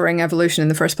differing evolution in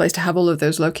the first place to have all of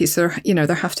those Lokis. There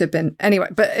have to have been anyway.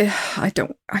 But I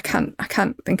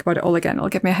can't think about it all again. It'll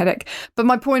give me a headache. But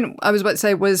my point I was about to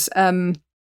say was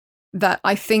that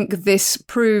I think this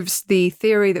proves the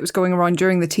theory that was going around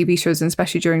during the TV shows and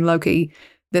especially during Loki,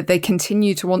 that they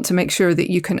continue to want to make sure that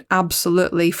you can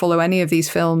absolutely follow any of these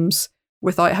films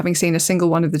without having seen a single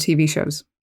one of the TV shows.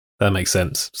 That makes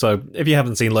sense. So if you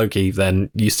haven't seen Loki, then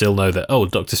you still know that,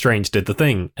 Doctor Strange did the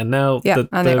thing. And now... they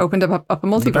opened up a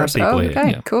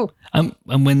multiverse. Cool. And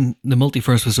when the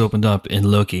multiverse was opened up in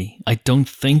Loki, I don't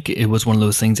think it was one of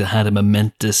those things that had a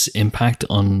momentous impact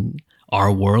on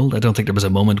our world. I don't think there was a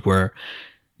moment where,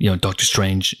 Doctor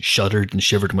Strange shuddered and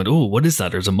shivered and went, oh, what is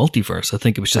that? There's a multiverse. I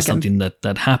think it was just something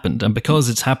that happened. And because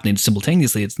it's happening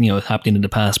simultaneously, it's, happening in the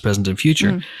past, present, and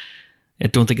future. I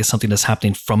don't think it's something that's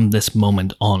happening from this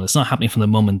moment on. It's not happening from the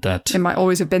moment that... It might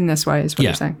always have been this way, is what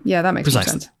you're saying. Yeah, that makes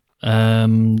sense.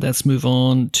 Let's move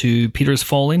on to Peter's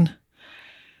falling.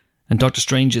 And Doctor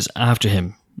Strange is after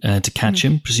him to catch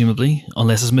him, presumably.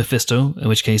 Unless it's Mephisto, in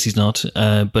which case he's not.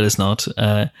 But it's not.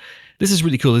 This is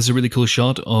really cool. This is a really cool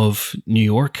shot of New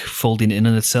York folding in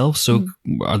on itself. So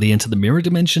are they into the mirror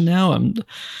dimension now?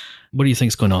 What do you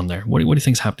think's going on there? What do you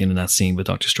think's happening in that scene with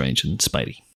Doctor Strange and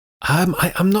Spidey?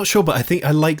 I'm not sure, but I think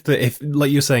I like that if,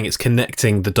 like you're saying, it's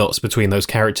connecting the dots between those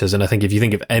characters. And I think if you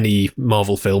think of any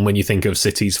Marvel film, when you think of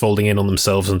cities folding in on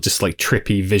themselves and just like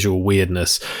trippy visual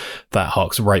weirdness, that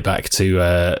harks right back to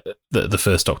the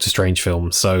first Doctor Strange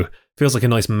film. So it feels like a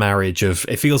nice marriage of,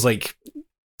 it feels like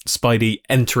Spidey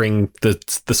entering the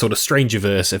sort of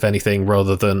Strangerverse, if anything,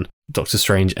 rather than Doctor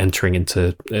Strange entering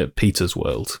into Peter's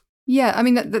world. Yeah, I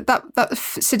mean that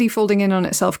city folding in on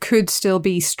itself could still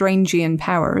be Strangian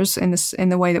powers in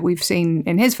the way that we've seen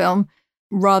in his film,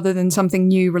 rather than something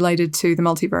new related to the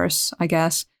multiverse, I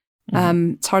guess.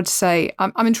 It's hard to say.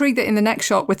 I'm intrigued that in the next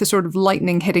shot with the sort of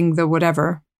lightning hitting the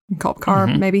whatever cop car,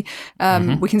 maybe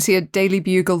we can see a Daily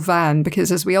Bugle van,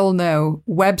 because as we all know,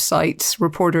 websites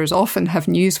reporters often have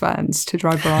news vans to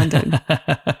drive around in.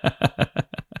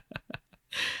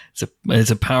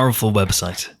 It's a powerful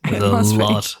website with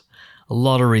a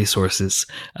lot of resources.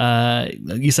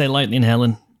 You say lightning,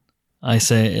 Helen. I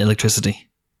say electricity.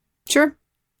 Sure.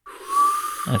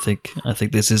 I think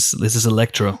this is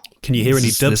Electro. Can you hear any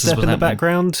dubstep in the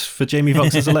background for Jamie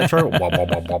Foxx's Electro?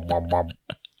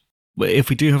 If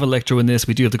we do have Electro in this,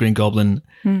 we do have the Green Goblin.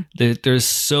 There's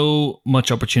so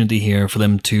much opportunity here for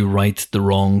them to right the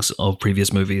wrongs of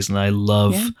previous movies, and I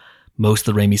love most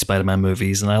of the Raimi Spider-Man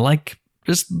movies, and I like...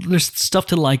 There's stuff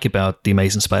to like about the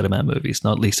Amazing Spider-Man movies,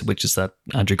 not least of which is that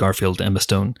Andrew Garfield, Emma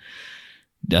Stone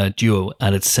duo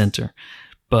at its center.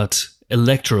 But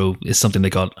Electro is something they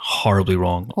got horribly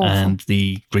wrong, and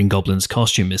the Green Goblin's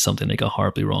costume is something they got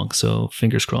horribly wrong. So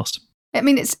fingers crossed. I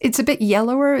mean, it's a bit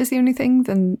yellower is the only thing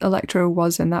than Electro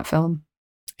was in that film.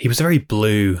 He was very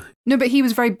blue. No, but he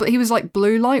was like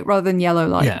blue light rather than yellow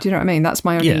light. Yeah. Do you know what I mean? That's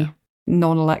my only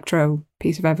non-Electro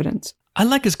piece of evidence. I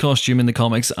like his costume in the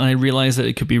comics, and I realize that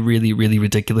it could be really, really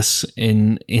ridiculous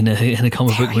in a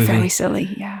comic book movie. Very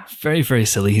silly, yeah. Very, very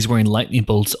silly. He's wearing lightning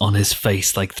bolts on his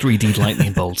face, like 3D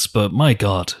lightning bolts. But my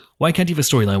God, why can't you have a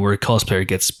storyline where a cosplayer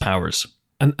gets powers?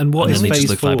 And what is Phase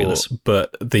 4 fabulous?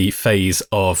 But the phase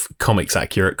of comics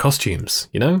accurate costumes,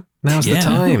 Now's the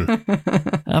time.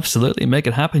 Absolutely. Make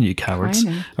it happen, you cowards.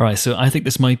 All right, so I think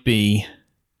this might be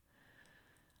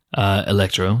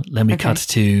Electro. Let me cut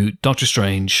to Doctor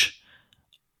Strange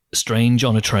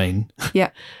on a train.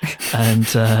 Yeah.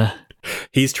 And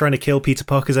he's trying to kill Peter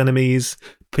Parker's enemies.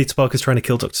 Peter Parker's trying to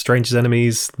kill Doctor Strange's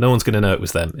enemies. No one's going to know it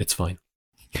was them. It's fine.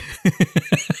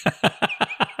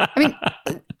 I mean,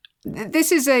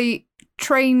 this is a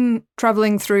train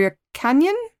traveling through a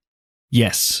canyon?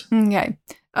 Yes. Okay.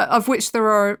 Of which there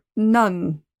are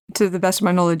none, to the best of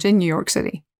my knowledge, in New York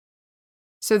City.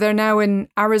 So they're now in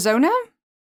Arizona?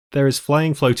 There is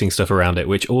flying, floating stuff around it,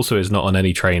 which also is not on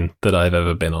any train that I've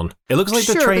ever been on. It looks like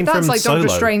the train but that's from like Solo.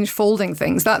 Doctor Strange folding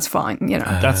things. That's fine,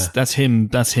 That's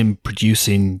him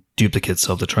producing duplicates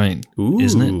of the train,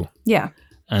 isn't it? Yeah.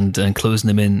 And closing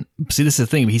them in. See, this is the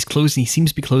thing. He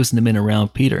seems to be closing them in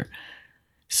around Peter.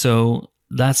 So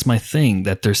that's my thing,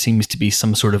 that there seems to be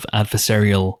some sort of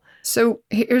adversarial. So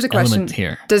here's a question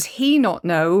here. Does he not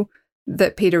know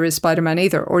that Peter is Spider-Man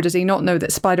either? Or does he not know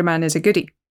that Spider-Man is a goodie?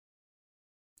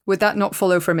 Would that not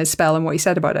follow from his spell and what he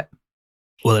said about it?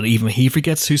 Well, then even he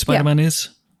forgets who Spider-Man is?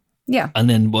 Yeah. And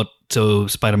then so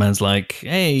Spider-Man's like,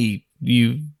 hey,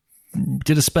 you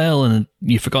did a spell and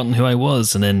you've forgotten who I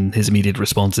was. And then his immediate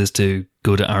response is to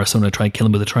go to Arizona, try and kill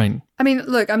him with a train. I mean,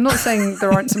 look, I'm not saying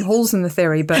there aren't some holes in the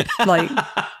theory, but like...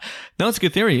 No, it's a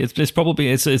good theory. It's probably,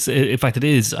 in fact, it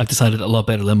is. I've decided a lot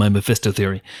better than my Mephisto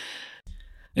theory.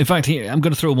 In fact, here, I'm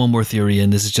going to throw one more theory in.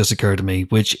 This has just occurred to me,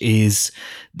 which is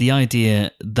the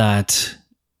idea that,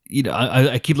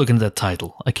 I keep looking at that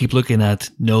title. I keep looking at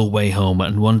No Way Home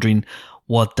and wondering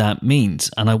what that means.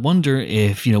 And I wonder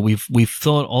if, we've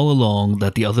thought all along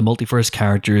that the other multiverse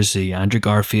characters, the Andrew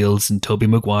Garfields and Tobey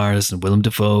Maguires and Willem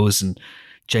Dafoe's and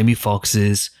Jamie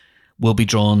Foxx's, will be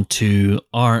drawn to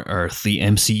our Earth, the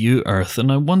MCU Earth.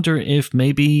 And I wonder if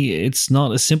maybe it's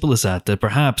not as simple as that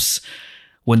perhaps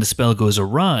when the spell goes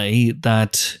awry,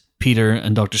 that Peter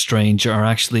and Doctor Strange are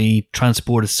actually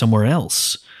transported somewhere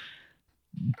else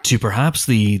to perhaps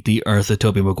the Earth of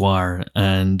Tobey Maguire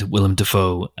and Willem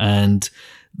Dafoe, and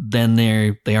then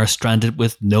they are stranded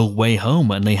with no way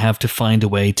home, and they have to find a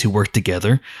way to work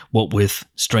together, what with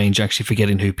Strange actually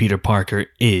forgetting who Peter Parker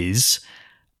is,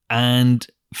 and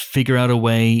figure out a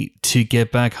way to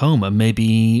get back home. And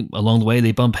maybe along the way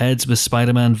they bump heads with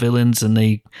Spider-Man villains, and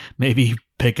they maybe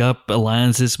pick up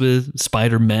alliances with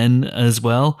Spider-Men as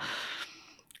well.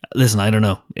 Listen, I don't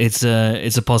know. It's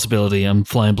a possibility. I'm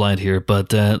flying blind here,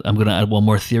 but I'm going to add one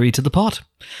more theory to the pot.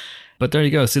 But there you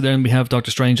go. So then we have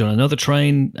Doctor Strange on another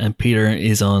train, and Peter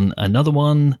is on another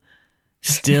one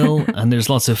still, and there's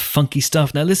lots of funky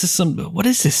stuff. Now, this is what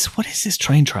is this? What is this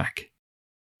train track?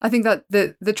 I think that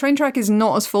the train track is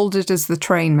not as folded as the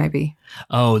train, maybe.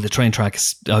 Oh, the train track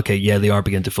is... Okay, yeah, they are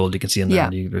beginning to fold. You can see in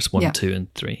there. Yeah. There's 1, 2,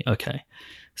 and 3. Okay.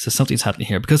 So something's happening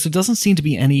here, because there doesn't seem to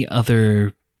be any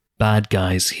other bad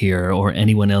guys here or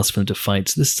anyone else for them to fight.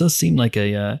 So this does seem like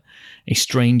a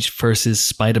Strange versus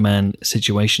Spider-Man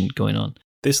situation going on.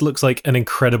 This looks like an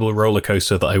incredible roller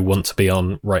coaster that I want to be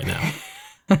on right now.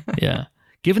 Yeah.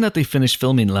 Given that they finished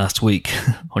filming last week,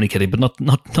 only kidding, but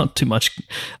not too much.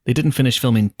 They didn't finish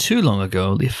filming too long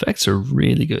ago. The effects are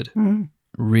really good. Mm.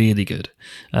 Really good.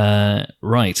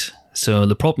 Right. So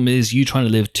the problem is you trying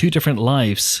to live 2 different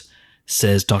lives,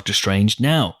 says Doctor Strange.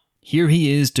 Now, here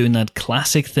he is doing that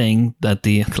classic thing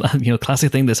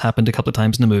classic thing that's happened a couple of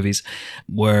times in the movies,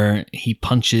 where he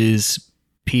punches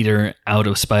Peter out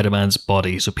of Spider-Man's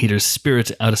body. So Peter's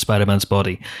spirit out of Spider-Man's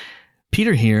body.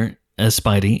 Peter here, as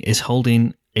Spidey, is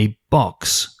holding a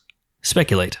box.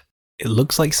 Speculate. It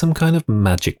looks like some kind of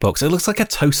magic box. It looks like a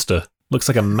toaster. Looks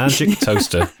like a magic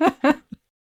toaster.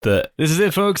 This is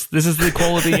it, folks. This is the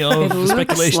quality of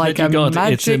speculation like that you got.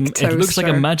 It looks like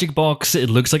a magic box. It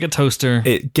looks like a toaster.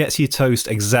 It gets you toast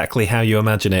exactly how you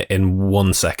imagine it in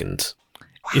 1 second.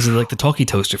 Is it like the talkie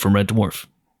toaster from Red Dwarf?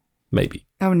 Maybe.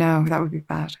 Oh no, that would be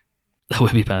bad. That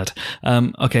would be bad.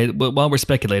 Okay, well, while we're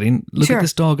speculating, look at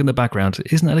this dog in the background.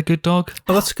 Isn't that a good dog?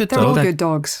 Oh, that's a good They're dog. all good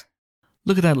dogs.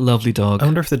 Look at that lovely dog. I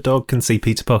wonder if the dog can see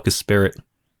Peter Parker's spirit.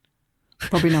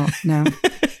 Probably not, no.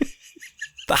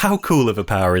 How cool of a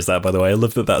power is that, by the way? I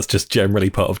love that that's just generally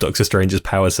part of Doctor Strange's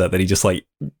power set, that he just,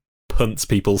 punts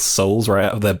people's souls right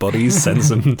out of their bodies, sends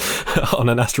them on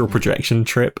an astral projection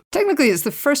trip. Technically, it's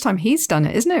the first time he's done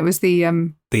it, isn't it? It was the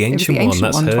ancient one.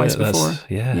 That's one her. Twice before.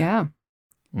 Yeah.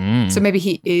 So maybe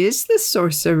he is the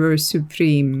Sorcerer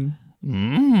Supreme.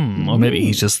 Or maybe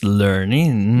he's just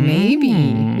learning. Maybe,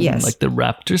 yes. Like the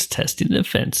raptors testing the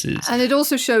fences. And it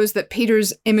also shows that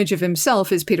Peter's image of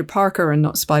himself is Peter Parker and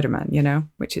not Spider-Man,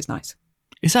 which is nice.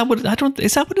 Is that what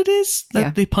it is?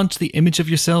 That they punch the image of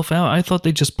yourself out? I thought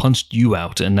they just punched you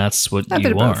out, and that's what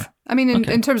you are. Both. I mean,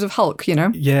 in terms of Hulk,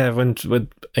 Yeah, when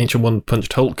Ancient One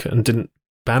punched Hulk, and didn't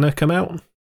Banner come out?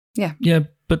 Yeah. Yeah,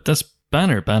 but that's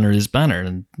Banner. Banner is Banner,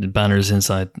 and Banner is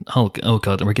inside Hulk. Oh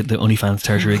god, we're getting the OnlyFans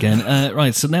territory again.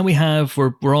 Right, so now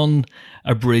we're on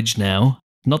a bridge now.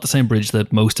 Not the same bridge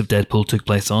that most of Deadpool took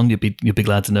place on. You'd be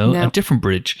glad to know. No. A different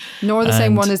bridge. Nor the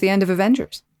same one as the end of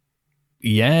Avengers.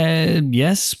 Yeah,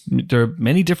 yes. There are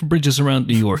many different bridges around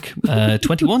New York.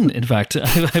 21, in fact,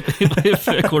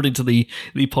 according to the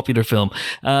popular film.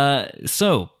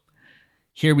 So,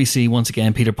 here we see, once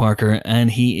again, Peter Parker, and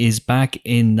he is back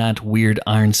in that weird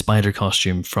Iron Spider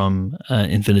costume from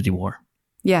Infinity War.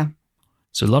 Yeah.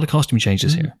 So, a lot of costume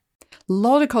changes here. A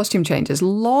lot of costume changes. A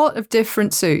lot of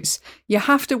different suits. You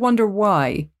have to wonder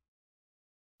why.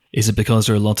 Is it because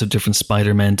there are lots of different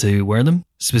Spider-Men to wear them?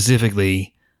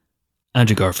 Specifically,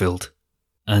 Andrew Garfield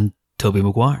and Tobey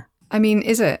Maguire. I mean,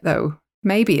 is it, though?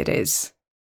 Maybe it is.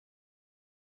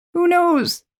 Who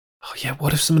knows? Oh, yeah,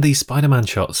 what if some of these Spider-Man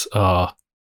shots are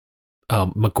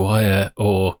Maguire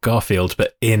or Garfield,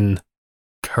 but in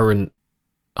current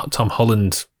Tom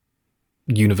Holland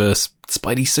universe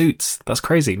Spidey suits? That's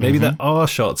crazy. Maybe there are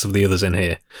shots of the others in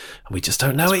here, and we just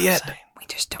don't know it yet.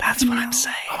 just don't That's even what know. I'm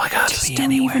saying. Oh my God. Just Just be don't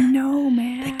anywhere. even know,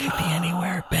 man. They could be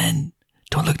anywhere. Ben,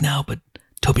 don't look now, but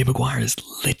Tobey Maguire is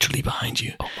literally behind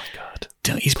you. Oh my God.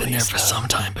 He's been there Please for no. some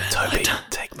time, Ben. Toby,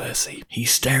 take mercy.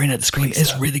 He's staring at the screen. Please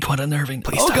It's don't. really quite unnerving.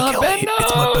 Please oh don't God, kill Ben, me. no!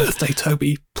 It's my birthday,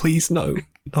 Toby. Please no.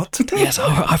 Not today. Yes,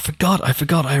 I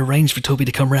forgot. I arranged for Toby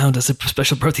to come round as a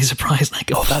special birthday surprise. And I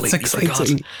Oh, completely that's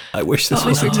exciting. forgot. I wish this I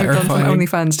was think we've gone from terrifying.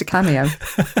 OnlyFans to Cameo.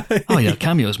 Oh yeah,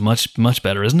 Cameo is much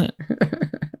better, isn't it?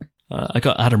 I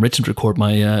got Adam Richard to record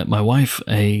my wife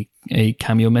a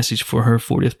Cameo message for her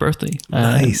 40th birthday.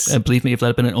 Nice. And believe me, if that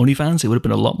had been an OnlyFans, it would have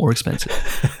been a lot more expensive.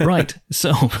 Right.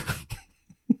 So,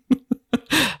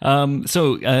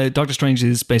 Doctor Strange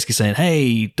is basically saying,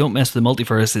 "Hey, don't mess with the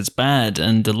multiverse. It's bad.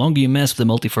 And the longer you mess with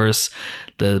the multiverse,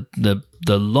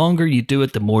 the longer you do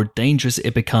it, the more dangerous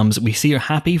it becomes." We see her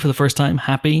Happy for the first time.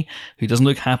 Happy, who doesn't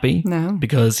look happy, No.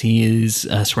 because he is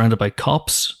surrounded by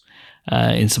cops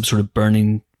in some sort of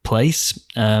burning place.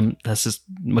 That's as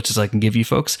much as I can give you,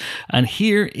 folks. And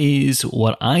here is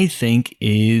what I think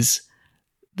is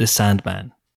the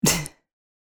Sandman.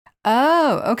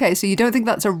 Oh, okay. So you don't think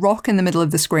that's a rock in the middle of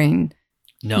the screen?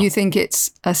 No, You think it's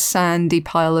a sandy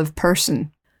pile of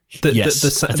person?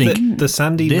 Yes, I think the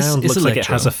sandy this mound is looks like it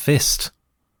Electro. has a fist.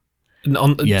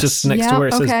 On, Yes. Just next Yeah, to where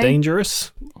it says okay.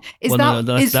 dangerous. Is no,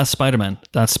 that is, that's Spider-Man.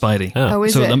 That's Spidey. oh,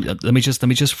 is So it? let me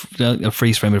just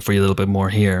freeze frame it for you a little bit more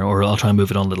here, or I'll try and move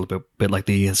it on a little bit like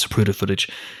the Zapruder footage.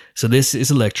 So this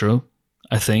is Electro,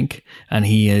 I think, and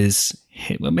he is,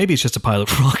 well, maybe it's just a pile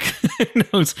of rock, who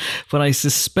knows? But I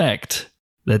suspect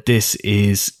that this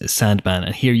is Sandman,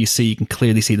 and here you can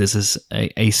clearly see this is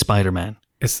a Spider-Man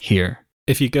Is- here.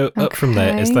 If you go up from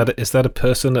there, is that a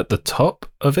person at the top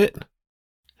of it?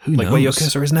 Who Like knows? where your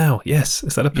cursor is now? Yes.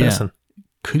 Is that a person?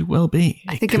 Could well be.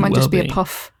 I think it could might well just be a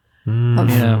puff of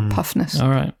Yeah. puffness. All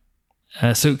right.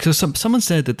 So someone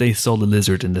said that they saw the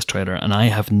lizard in this trailer, and I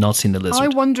have not seen the lizard. I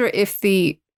wonder if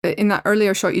in that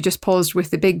earlier shot you just paused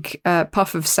with the big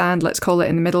puff of sand, let's call it,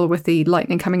 in the middle with the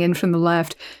lightning coming in from the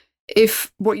left,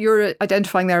 if what you're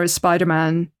identifying there is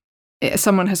Spider-Man,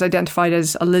 someone has identified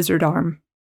as a lizard arm.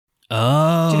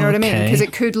 Oh, Do you know what I mean? okay. Because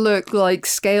it could look like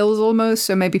scales almost,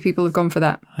 so maybe people have gone for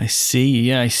that. I see.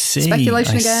 Yeah, I see.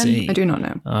 Speculation I again? see. I do not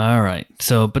know. All right.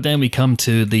 So, but then we come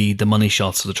to the money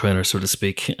shots of the trailer, so to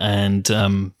speak, and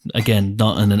again,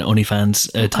 not in an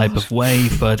OnlyFans type of way,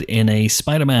 but in a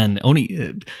Spider-Man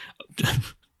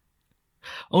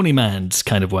Only man's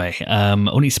kind of way,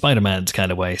 only Spider-Man's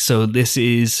kind of way. So this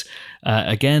is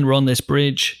again, we're on this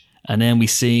bridge, and then we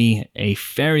see a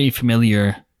very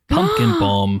familiar pumpkin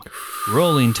bomb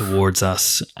rolling towards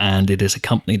us, and it is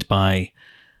accompanied by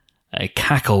a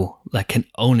cackle that can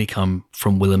only come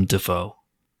from Willem Dafoe,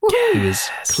 who is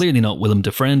clearly not Willem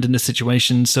Dafoe in this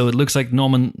situation. So it looks like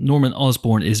Norman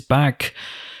Osborn is back.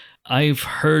 I've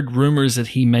heard rumors that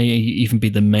he may even be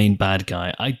the main bad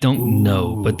guy. I don't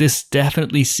know, but this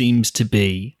definitely seems to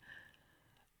be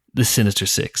the Sinister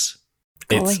Six.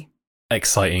 It's Golly.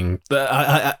 exciting.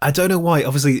 I don't know why.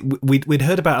 Obviously, we'd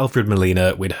heard about Alfred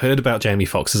Molina. We'd heard about Jamie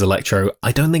Foxx as Electro.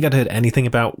 I don't think I'd heard anything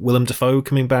about Willem Dafoe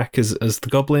coming back as the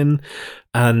Goblin.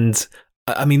 And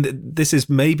I mean, this is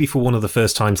maybe for one of the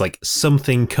first times, like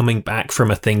something coming back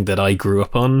from a thing that I grew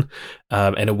up on,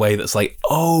 in a way that's like,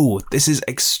 oh, this is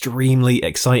extremely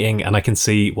exciting, and I can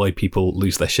see why people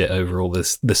lose their shit over all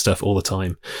this stuff all the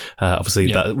time.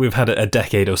 Obviously, that we've had a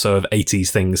decade or so of 80s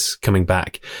things coming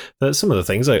back. Some of the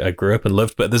things I grew up and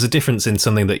loved, but there's a difference in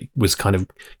something that was kind of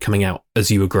coming out as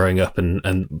you were growing up, and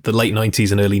the late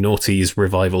 90s and early noughties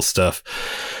revival stuff.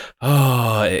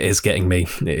 Oh, it is getting me.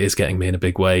 It is getting me in a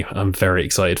big way. I'm very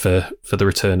excited for the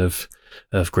return of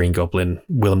Green Goblin,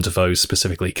 Willem Dafoe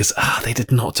specifically, because they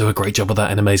did not do a great job of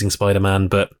that in Amazing Spider-Man,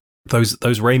 but those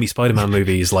Raimi Spider-Man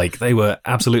movies, like, they were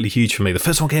absolutely huge for me. The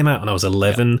first one came out when I was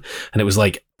 11, and it was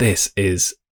like, this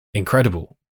is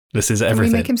incredible. This is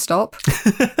everything. Can we make him stop?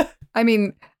 I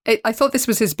mean, I thought this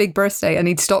was his big birthday and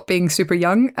he'd stop being super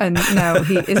young, and now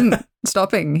he isn't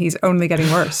stopping. He's only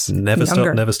getting worse.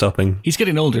 Never stopping. He's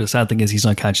getting older. The sad thing is he's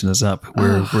not catching us up.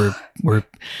 We're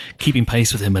keeping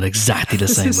pace with him at exactly the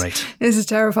same rate. This is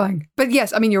terrifying. But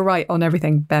yes, I mean, you're right on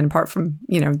everything, Ben, apart from,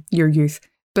 your youth.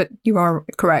 But you are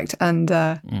correct. And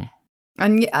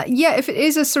if it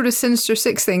is a sort of Sinister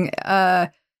Six thing,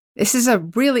 this is a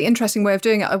really interesting way of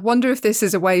doing it. I wonder if this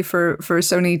is a way for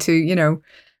Sony to,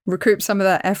 recoup some of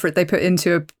that effort they put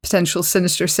into a potential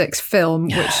Sinister Six film,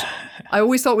 which I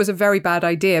always thought was a very bad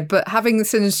idea. But having the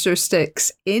Sinister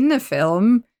Six in a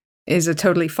film is a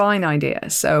totally fine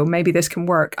idea. So maybe this can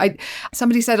work.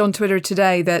 Somebody said on Twitter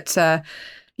today that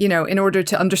in order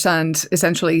to understand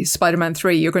essentially Spider-Man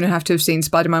 3, you're going to have to have seen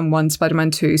Spider-Man 1,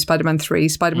 Spider-Man 2, Spider-Man 3,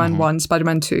 Spider-Man 1,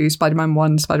 Spider-Man 2, Spider-Man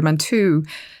 1, Spider-Man 2,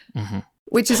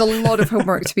 which is a lot of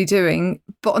homework to be doing.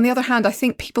 But on the other hand, I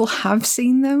think people have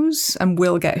seen those and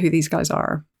will get who these guys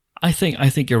are. I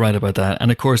think you're right about that.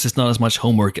 And of course, it's not as much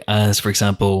homework as, for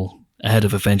example, ahead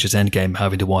of Avengers Endgame,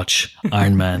 having to watch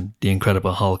Iron Man, The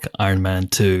Incredible Hulk, Iron Man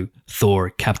 2, Thor,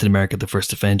 Captain America, The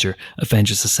First Avenger,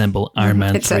 Avengers Assemble, Iron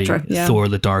Man 3, Thor,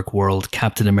 The Dark World,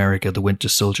 Captain America, The Winter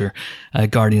Soldier,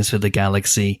 Guardians of the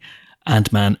Galaxy,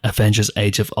 Ant-Man, Avengers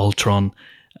Age of Ultron,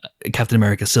 Captain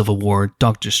America Civil War,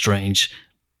 Doctor Strange,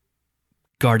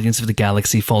 Guardians of the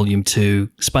Galaxy Volume 2,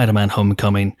 Spider-Man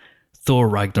Homecoming, Thor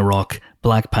Ragnarok,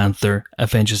 Black Panther,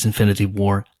 Avengers Infinity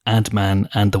War, Ant-Man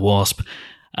and the Wasp.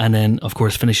 And then, of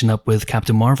course, finishing up with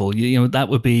Captain Marvel.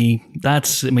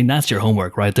 That's your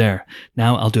homework right there.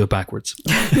 Now I'll do it backwards.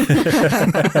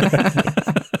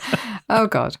 Oh,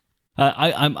 God.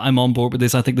 I'm on board with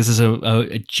this. I think this is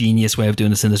a genius way of doing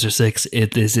the Sinister Six.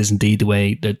 If this is indeed the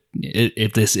way they're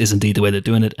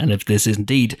doing it, and if this is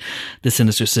indeed the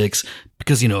Sinister Six,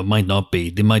 because it might not be.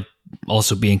 They might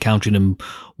also be encountering them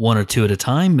one or two at a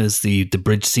time, as the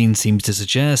bridge scene seems to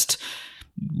suggest.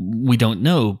 We don't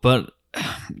know, but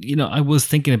I was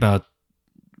thinking about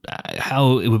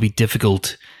how it would be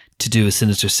difficult to do a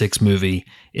Sinister Six movie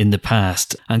in the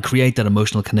past and create that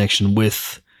emotional connection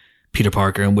with Peter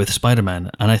Parker and with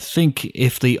Spider-Man. And I think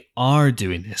if they are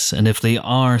doing this, and if they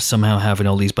are somehow having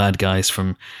all these bad guys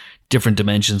from different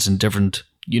dimensions and different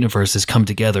universes come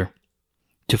together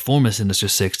to form a Sinister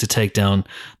Six to take down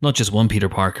not just one Peter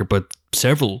Parker, but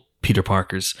several Peter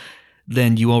Parkers,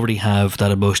 then you already have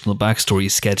that emotional backstory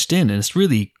sketched in, and it's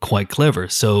really quite clever.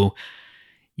 So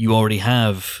you already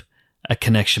have a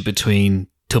connection between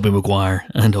Tobey Maguire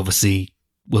and obviously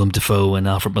Willem Dafoe and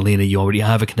Alfred Molina. You already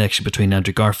have a connection between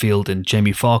Andrew Garfield and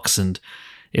Jamie Foxx, and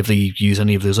if they use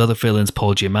any of those other villains,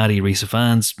 Paul Giamatti, Rhys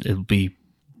Ifans, it'll be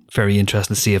very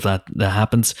interesting to see if that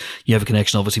happens. You have a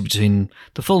connection obviously between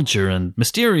the Vulture and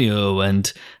Mysterio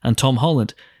and Tom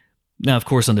Holland. Now, of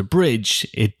course, on the bridge,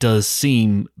 it does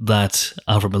seem that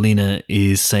Alfred Molina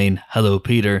is saying hello,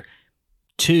 Peter,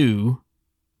 to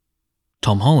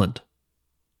Tom Holland.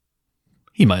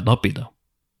 He might not be, though.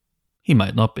 He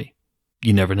might not be.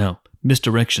 You never know.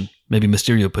 Misdirection. Maybe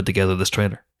Mysterio put together this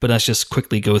trailer. But let's just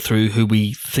quickly go through who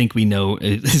we think we know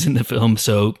is in the film.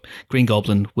 So, Green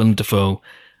Goblin, Willem Dafoe,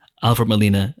 Alfred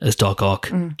Molina as Doc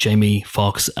Ock, Jamie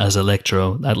Foxx as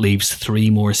Electro. That leaves 3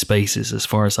 more spaces as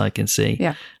far as I can see.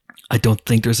 Yeah. I don't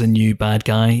think there's a new bad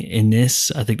guy in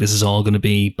this. I think this is all going to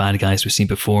be bad guys we've seen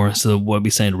before. So what are we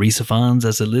saying? Rhys Ifans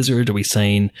as a lizard? Are we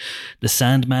saying the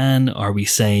Sandman? Are we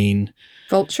saying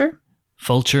Vulture?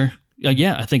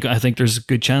 Yeah, I think there's a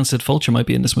good chance that Vulture might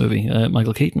be in this movie,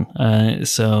 Michael Keaton.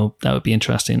 So that would be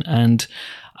interesting. And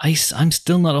I'm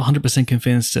still not 100%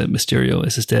 convinced that Mysterio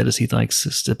is as dead as he likes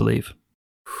us to believe.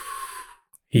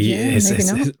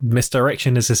 His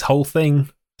misdirection is his whole thing.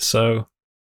 So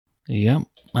yeah.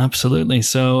 Absolutely.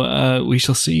 So we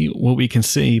shall see what we can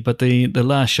see. But the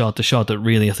last shot, the shot that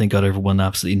really I think got everyone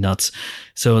absolutely nuts.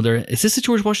 So is this the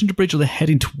George Washington Bridge, or they're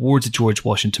heading towards the George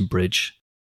Washington Bridge?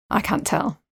 I can't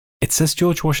tell. It says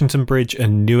George Washington Bridge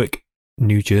and Newark,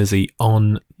 New Jersey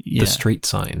on the street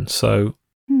sign. So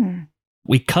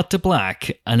we cut to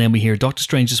black, and then we hear Doctor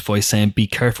Strange's voice saying, "Be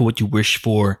careful what you wish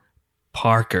for,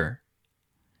 Parker."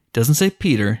 Doesn't say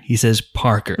Peter, he says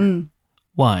Parker.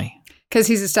 Why? Because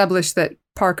he's established that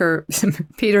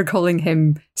Peter calling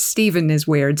him Stephen is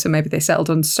weird, so maybe they settled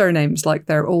on surnames like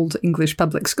their old English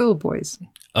public school boys.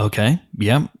 Okay,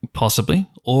 yeah, possibly.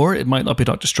 Or it might not be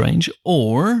Doctor Strange,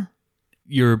 or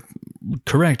you're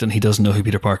correct and he doesn't know who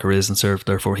Peter Parker is, and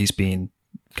therefore he's being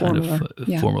kind of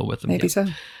formal with him. Maybe so.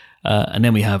 And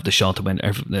then we have the shot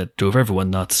that drove everyone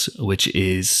nuts, which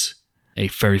is a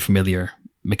very familiar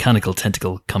mechanical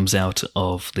tentacle comes out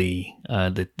of the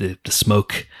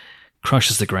smoke,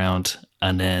 crushes the ground,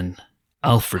 and then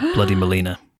Alfred Bloody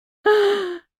Molina.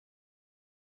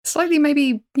 Slightly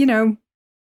maybe,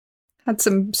 had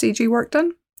some CG work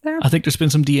done there. I think there's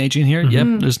been some de-aging here.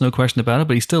 Yep, there's no question about it,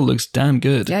 but he still looks damn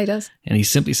good. Yeah, he does. And he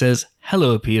simply says,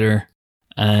 "Hello, Peter."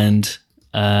 And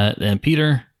then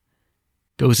Peter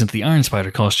goes into the Iron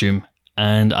Spider costume,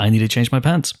 and I need to change my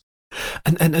pants.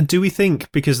 And do we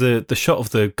think, because the shot of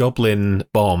the Goblin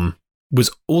bomb was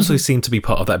also seen to be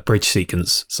part of that bridge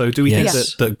sequence, so do we think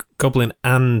that Goblin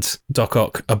and Doc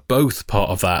Ock are both part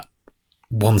of that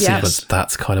one sequence?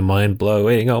 That's kind of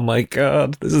mind-blowing. Oh my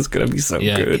god, this is going to be so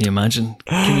good.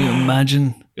 Can you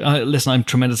imagine? Listen, I'm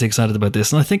tremendously excited about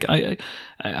this, and I think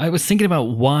I was thinking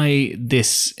about why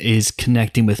this is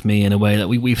connecting with me in a way that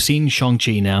we've seen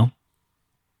Shang-Chi now.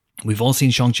 We've all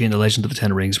seen Shang-Chi and the Legend of the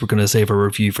Ten Rings. We're going to save our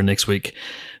review for next week.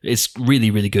 It's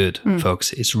really, really good,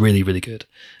 folks. It's really, really good.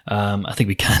 I think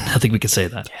we can say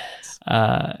that. Yes.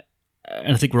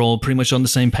 And I think we're all pretty much on the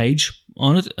same page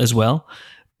on it as well.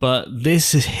 But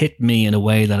this has hit me in a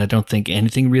way that I don't think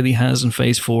anything really has in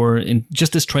Phase 4, in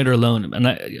just this trailer alone,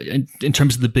 and in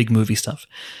terms of the big movie stuff.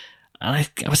 And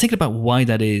I was thinking about why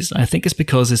that is. I think it's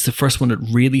because it's the first one that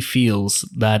really feels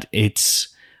that it's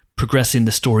progressing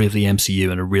the story of the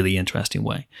MCU in a really interesting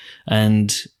way.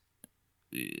 And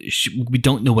we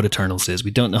don't know what Eternals is.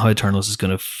 We don't know how Eternals is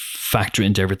going to factor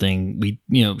into everything.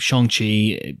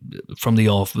 Shang-Chi from the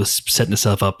off was setting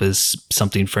itself up as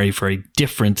something very, very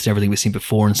different to everything we've seen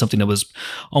before, and something that was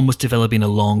almost developing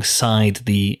alongside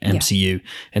the MCU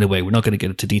in a way. We're not going to get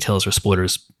into details or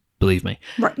spoilers, believe me.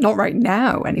 Right, not right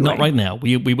now, anyway. Not right now.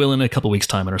 We will in a couple of weeks'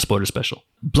 time in our spoiler special.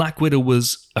 Black Widow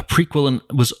was a prequel and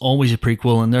was always a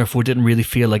prequel, and therefore didn't really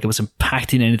feel like it was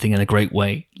impacting anything in a great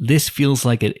way. This feels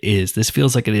like it is. This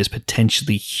feels like it is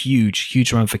potentially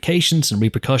huge ramifications and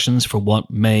repercussions for what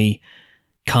may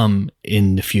come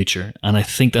in the future. And I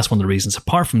think that's one of the reasons,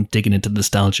 apart from digging into the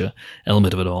nostalgia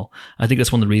element of it all, I think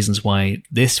that's one of the reasons why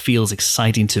this feels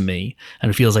exciting to me, and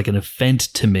it feels like an event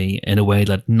to me in a way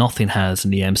that nothing has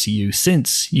in the MCU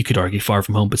since, you could argue, Far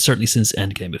From Home, but certainly since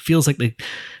Endgame. It feels like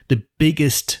the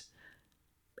biggest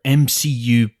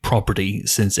MCU property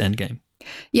since Endgame.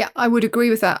 Yeah, I would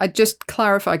agree with that. I just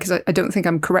clarify, because I don't think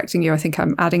I'm correcting you. I think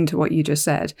I'm adding to what you just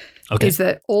said. Okay. Is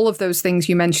that all of those things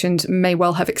you mentioned may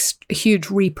well have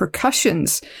huge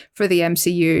repercussions for the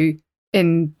MCU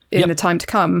in the time to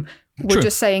come. We're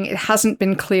just saying it hasn't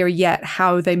been clear yet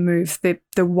how they move the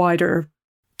wider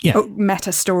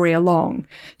meta story along.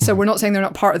 So we're not saying they're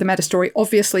not part of the meta story.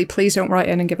 Obviously, please don't write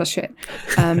in and give us shit.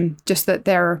 Just that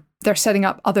they're setting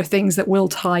up other things that will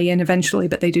tie in eventually,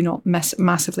 but they do not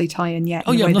massively tie in yet.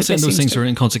 Oh yeah, I'm not saying those things are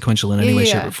inconsequential in any way,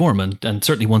 shape, or form. And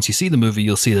certainly once you see the movie,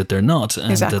 you'll see that they're not,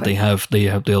 and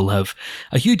that they'll have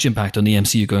a huge impact on the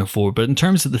MCU going forward. But in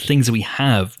terms of the things that we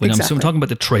have, I'm talking about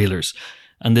the trailers.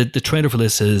 And the trailer for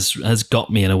this has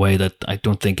got me in a way that I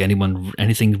don't think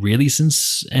anything really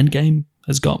since Endgame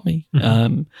has got me.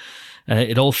 Mm-hmm.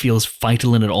 It all feels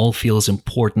vital and it all feels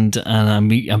important. And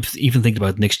I'm even thinking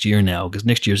about next year now, because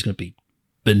next year is going to be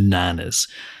bananas.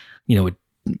 A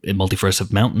multiverse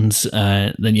of mountains.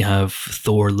 Then you have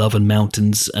Thor, Love and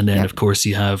Mountains. And then, of course,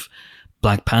 you have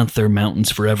Black Panther,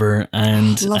 Mountains Forever.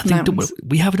 And I think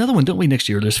we have another one, don't we, next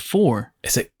year? There's 4.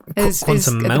 Is it Is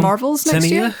the Marvels next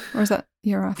year? Or is that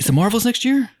year after? Is the Marvels next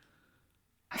year?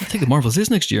 I think the Marvels is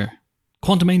next year.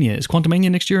 Quantumania. Is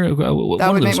Quantumania next year? That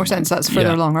would make more sense. That's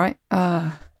further along, right?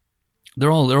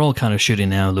 They're all kind of shooting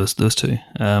now, those two.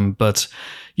 But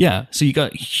yeah, so you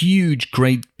got huge,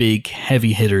 great, big,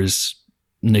 heavy hitters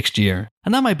next year.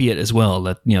 And that might be it as well.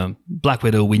 That, Black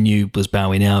Widow we knew was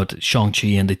bowing out. Shang-Chi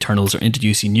and the Eternals are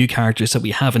introducing new characters that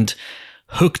we haven't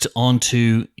hooked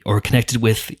onto or connected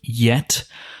with yet.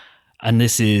 And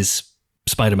this is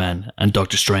Spider-Man and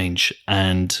Doctor Strange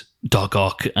and Doc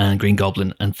Ock and Green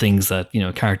Goblin and things that,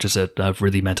 characters that have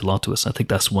really meant a lot to us. I think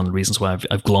that's one of the reasons why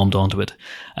I've glommed onto it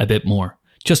a bit more,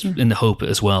 just in the hope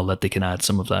as well that they can add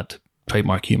some of that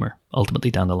trademark humor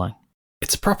ultimately down the line.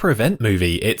 It's a proper event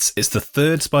movie. It's the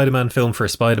third Spider-Man film for a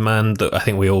Spider-Man that I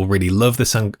think we all really love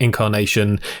this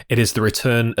incarnation. It is the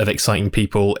return of exciting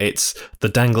people. It's the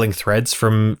dangling threads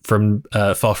from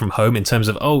Far From Home in terms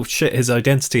of, oh shit, his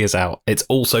identity is out. It's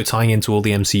also tying into all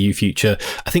the MCU future.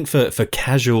 I think for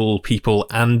casual people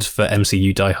and for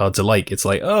MCU diehards alike, it's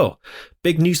like, oh,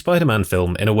 big new Spider-Man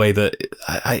film in a way that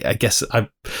I guess I've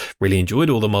really enjoyed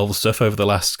all the Marvel stuff over the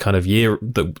last kind of year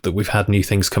that we've had new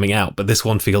things coming out. But this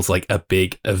one feels like a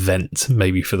big event,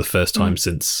 maybe for the first time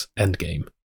since Endgame.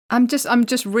 I'm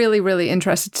just really, really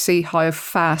interested to see how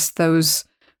fast those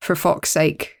For Fox's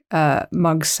Sake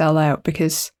mugs sell out,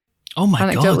 because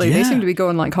anecdotally, they seem to be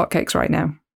going like hotcakes right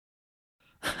now.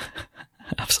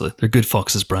 Absolutely. They're good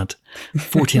foxes, Brent.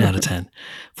 14 out of 10.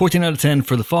 14 out of 10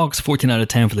 for the fox, 14 out of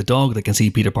 10 for the dog that can see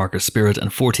Peter Parker's spirit,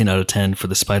 and 14 out of 10 for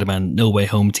the Spider-Man No Way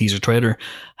Home teaser trailer.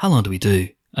 How long do we do?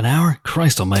 An hour?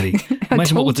 Christ almighty.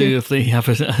 Imagine what we'll do if they have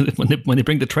it when they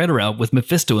bring the trailer out with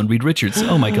Mephisto and Reed Richards.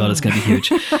 Oh my God, it's going to be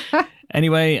huge.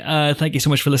 Anyway, thank you so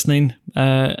much for listening,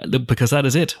 because that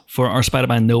is it for our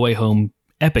Spider-Man No Way Home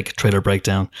epic trailer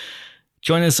breakdown.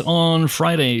 Join us on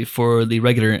Friday for the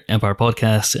regular Empire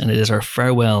podcast, and it is our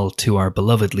farewell to our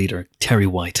beloved leader, Terri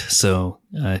White. So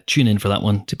tune in for that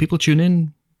one. Do people tune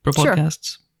in for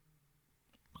podcasts?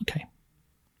 Sure. Okay.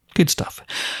 Good stuff.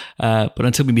 But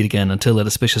until we meet again, until that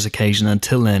auspicious occasion,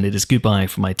 until then, it is goodbye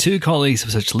from my two colleagues of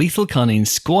such lethal cunning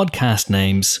squadcast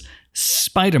names,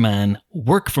 Spider-Man,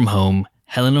 Work From Home,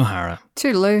 Helen O'Hara.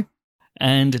 Toodaloo.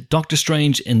 And Doctor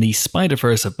Strange in the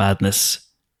Spider-Verse of Madness,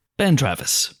 Ben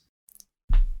Travis.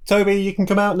 Toby, you can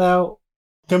come out now.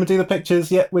 Come and do the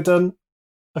pictures. Yeah, we're done.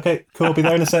 Okay, cool. I'll be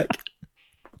there in a sec.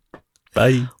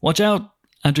 Bye. Watch out.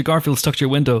 Andrew Garfield stuck to your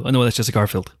window. Oh, no, that's just a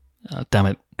Garfield. Oh, damn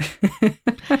it.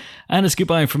 And it's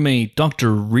goodbye from me,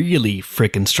 Dr. Really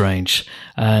Frickin' Strange.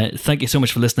 Thank you so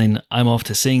much for listening. I'm off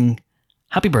to sing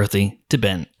Happy Birthday to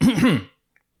Ben.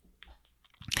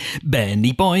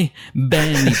 Benny boy,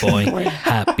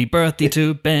 happy birthday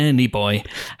to Benny boy.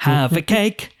 Have a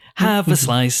cake, have a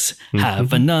slice,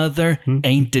 have another,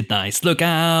 ain't it nice? Look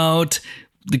out.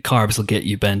 The carbs will get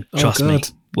you, Ben. Trust me.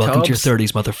 Welcome to your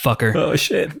 30s, motherfucker. Oh,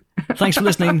 shit. Thanks for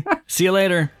listening. See you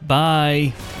later.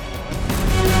 Bye.